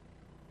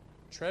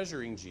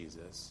 Treasuring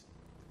Jesus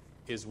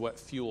is what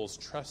fuels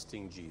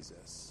trusting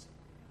Jesus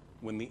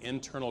when the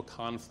internal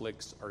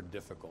conflicts are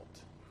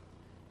difficult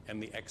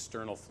and the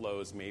external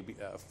foes maybe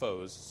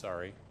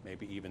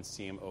even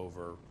seem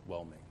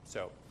overwhelming.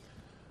 So,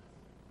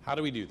 how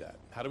do we do that?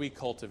 How do we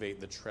cultivate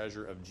the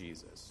treasure of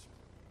Jesus?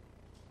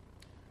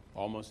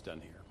 Almost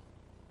done here.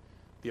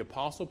 The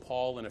Apostle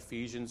Paul in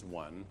Ephesians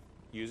 1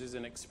 uses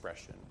an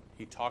expression.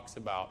 He talks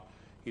about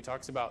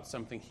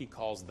something he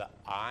calls the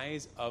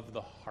eyes of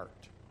the heart.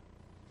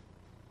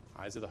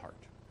 Eyes of the heart.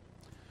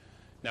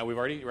 Now we've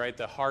already, right,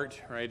 the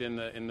heart, right, in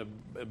the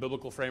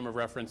biblical frame of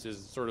reference is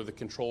sort of the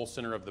control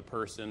center of the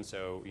person.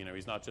 So,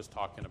 he's not just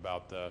talking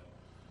about the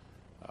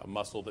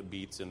muscle that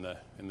beats in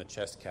the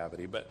chest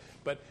cavity, but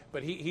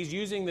he's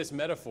using this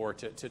metaphor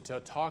to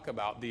talk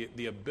about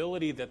the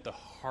ability that the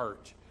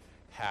heart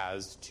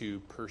has to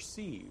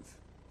perceive,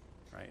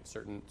 right,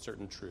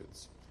 certain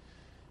truths.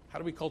 How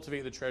do we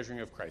cultivate the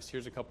treasuring of Christ?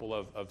 Here's a couple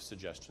of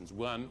suggestions.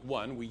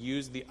 One, we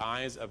use the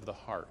eyes of the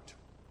heart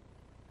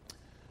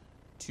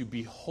to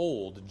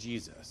behold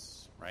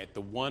Jesus, right,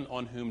 the one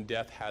on whom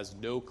death has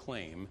no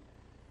claim,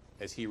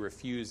 as he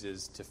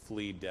refuses to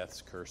flee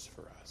death's curse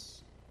for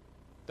us.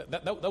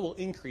 That will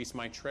increase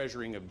my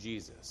treasuring of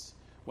Jesus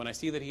when I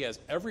see that he has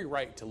every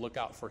right to look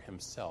out for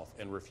himself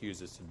and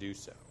refuses to do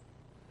so.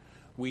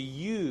 We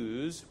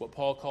use what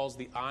Paul calls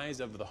the eyes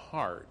of the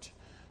heart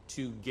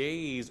to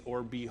gaze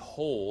or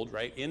behold,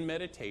 right, in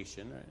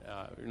meditation.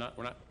 We're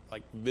not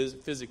like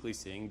physically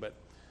seeing, but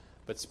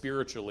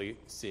spiritually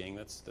seeing.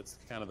 That's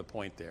kind of the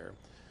point there.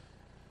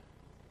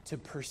 To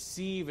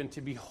perceive and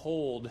to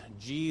behold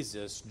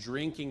Jesus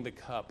drinking the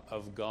cup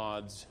of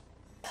God's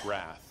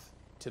wrath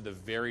to the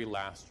very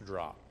last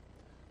drop,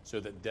 so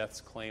that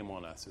death's claim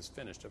on us is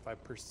finished. If I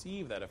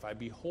perceive that, if I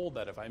behold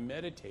that, if I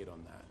meditate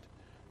on that,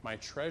 my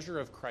treasure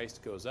of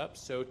Christ goes up,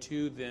 so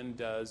too then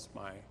does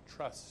my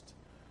trust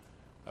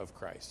of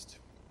Christ.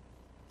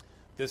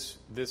 This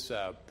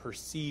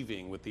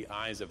perceiving with the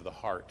eyes of the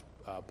heart,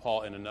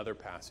 Paul in another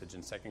passage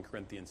in 2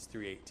 Corinthians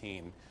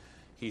 3:18,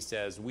 he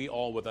says, we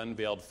all with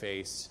unveiled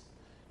face,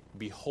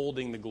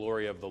 beholding the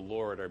glory of the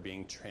Lord, are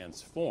being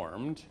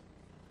transformed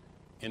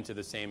into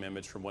the same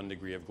image from one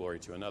degree of glory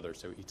to another.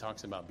 So he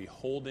talks about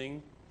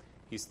beholding.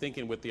 He's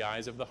thinking with the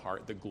eyes of the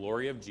heart, the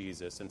glory of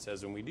Jesus, and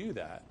says when we do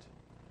that,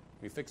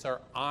 we fix our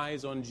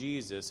eyes on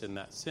Jesus in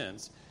that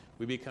sense,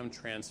 we become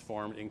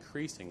transformed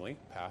increasingly,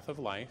 path of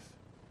life,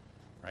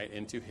 right,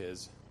 into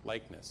his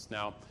likeness.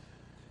 Now,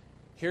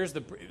 here's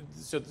the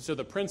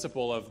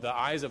principle of the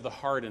eyes of the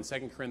heart in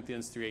 2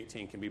 Corinthians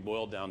 3:18 can be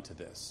boiled down to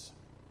this.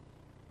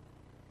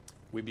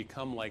 We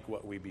become like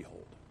what we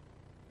behold.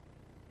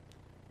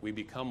 We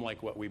become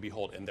like what we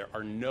behold, and there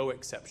are no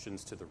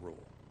exceptions to the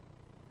rule.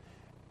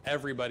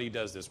 Everybody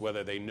does this,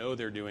 whether they know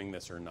they're doing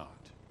this or not.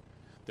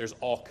 There's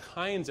all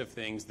kinds of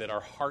things that our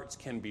hearts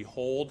can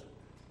behold,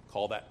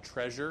 call that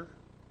treasure,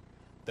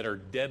 that are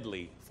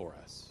deadly for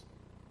us.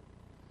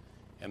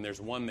 And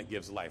there's one that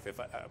gives life. If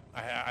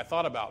I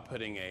thought about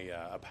putting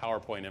a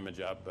PowerPoint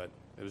image up, but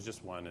it was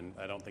just one, and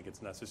I don't think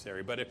it's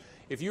necessary. But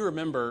if you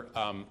remember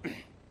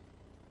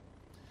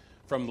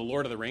from The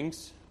Lord of the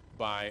Rings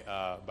by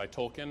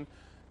Tolkien,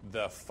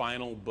 the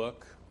final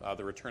book,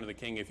 The Return of the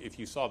King, if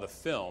you saw the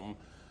film,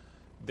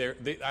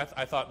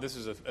 I thought this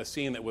is a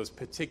scene that was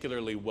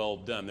particularly well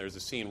done. There's a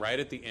scene right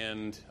at the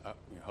end. I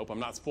hope I'm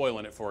not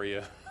spoiling it for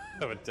you,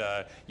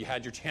 but you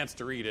had your chance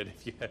to read it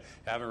if you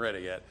haven't read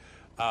it yet.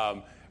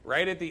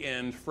 Right at the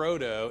end,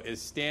 Frodo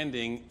is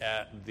standing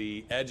at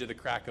the edge of the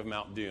crack of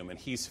Mount Doom, and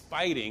he's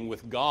fighting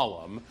with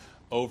Gollum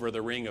over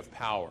the Ring of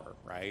Power,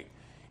 right?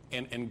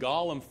 And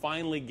Gollum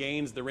finally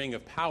gains the ring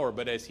of power,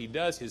 but as he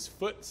does, his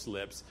foot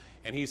slips,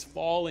 and he's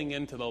falling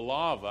into the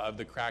lava of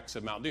the cracks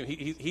of Mount Doom.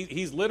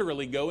 He's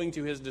literally going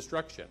to his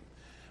destruction.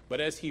 But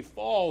as he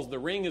falls, the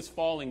ring is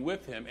falling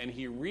with him, and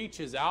he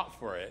reaches out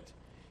for it.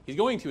 He's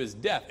going to his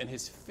death, and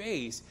his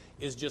face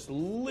is just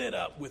lit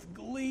up with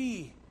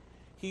glee.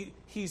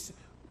 He's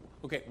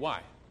okay,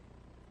 why?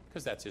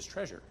 Because that's his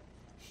treasure.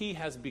 He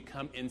has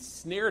become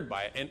ensnared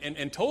by it.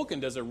 And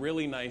Tolkien does a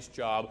really nice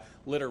job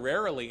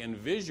literarily and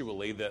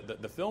visually,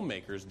 the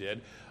filmmakers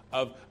did,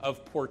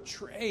 of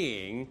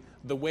portraying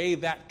the way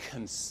that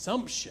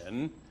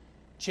consumption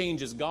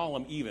changes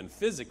Gollum even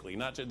physically.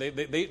 Not just,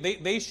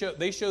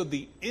 they show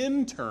the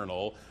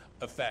internal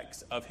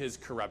effects of his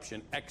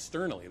corruption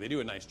externally. They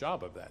do a nice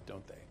job of that,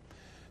 don't they?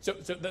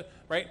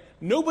 Right?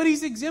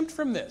 Nobody's exempt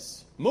from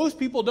this. Most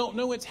people don't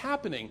know it's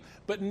happening,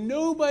 but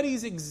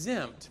nobody's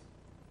exempt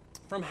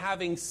from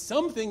having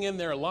something in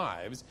their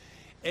lives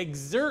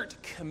exert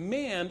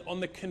command on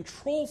the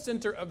control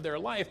center of their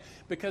life,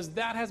 because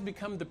that has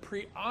become the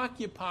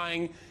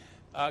preoccupying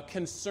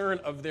concern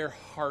of their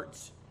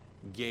heart's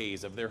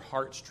gaze, of their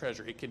heart's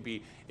treasure. It could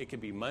be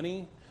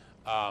money.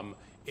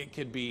 It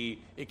could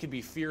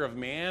be fear of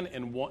man,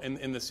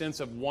 in the sense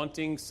of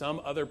wanting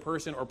some other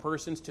person or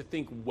persons to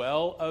think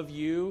well of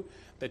you,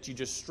 that you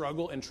just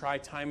struggle and try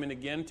time and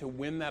again to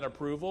win that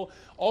approval.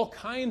 All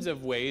kinds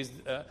of ways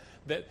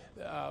that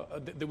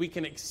we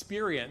can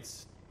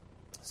experience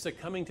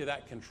succumbing to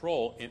that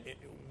control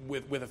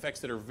with effects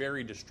that are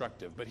very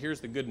destructive. But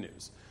here's the good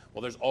news.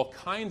 Well, there's all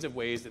kinds of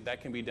ways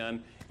that can be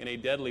done in a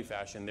deadly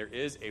fashion. There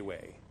is a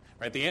way.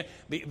 Right?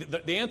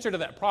 The answer to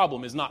that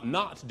problem is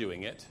not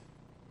doing it.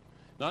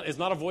 It's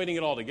not avoiding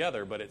it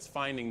altogether, but it's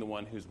finding the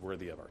one who's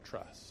worthy of our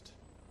trust.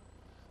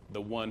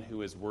 The one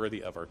who is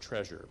worthy of our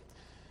treasure.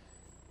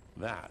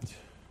 That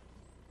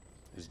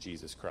is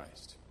Jesus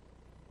Christ.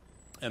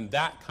 And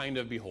that kind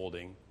of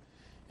beholding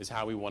is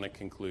how we want to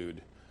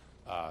conclude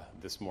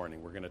this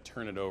morning. We're going to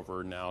turn it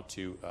over now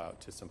to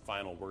some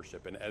final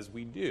worship. And as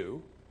we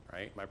do,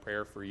 right, my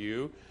prayer for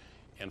you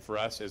and for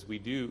us as we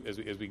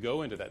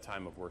go into that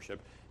time of worship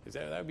is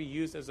that would be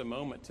used as a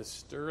moment to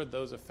stir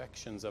those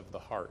affections of the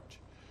heart,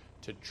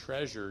 to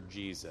treasure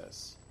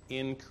Jesus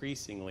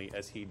increasingly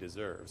as he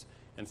deserves.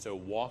 And so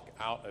walk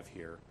out of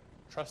here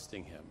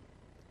trusting him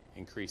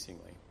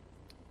increasingly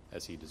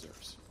as he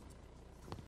deserves.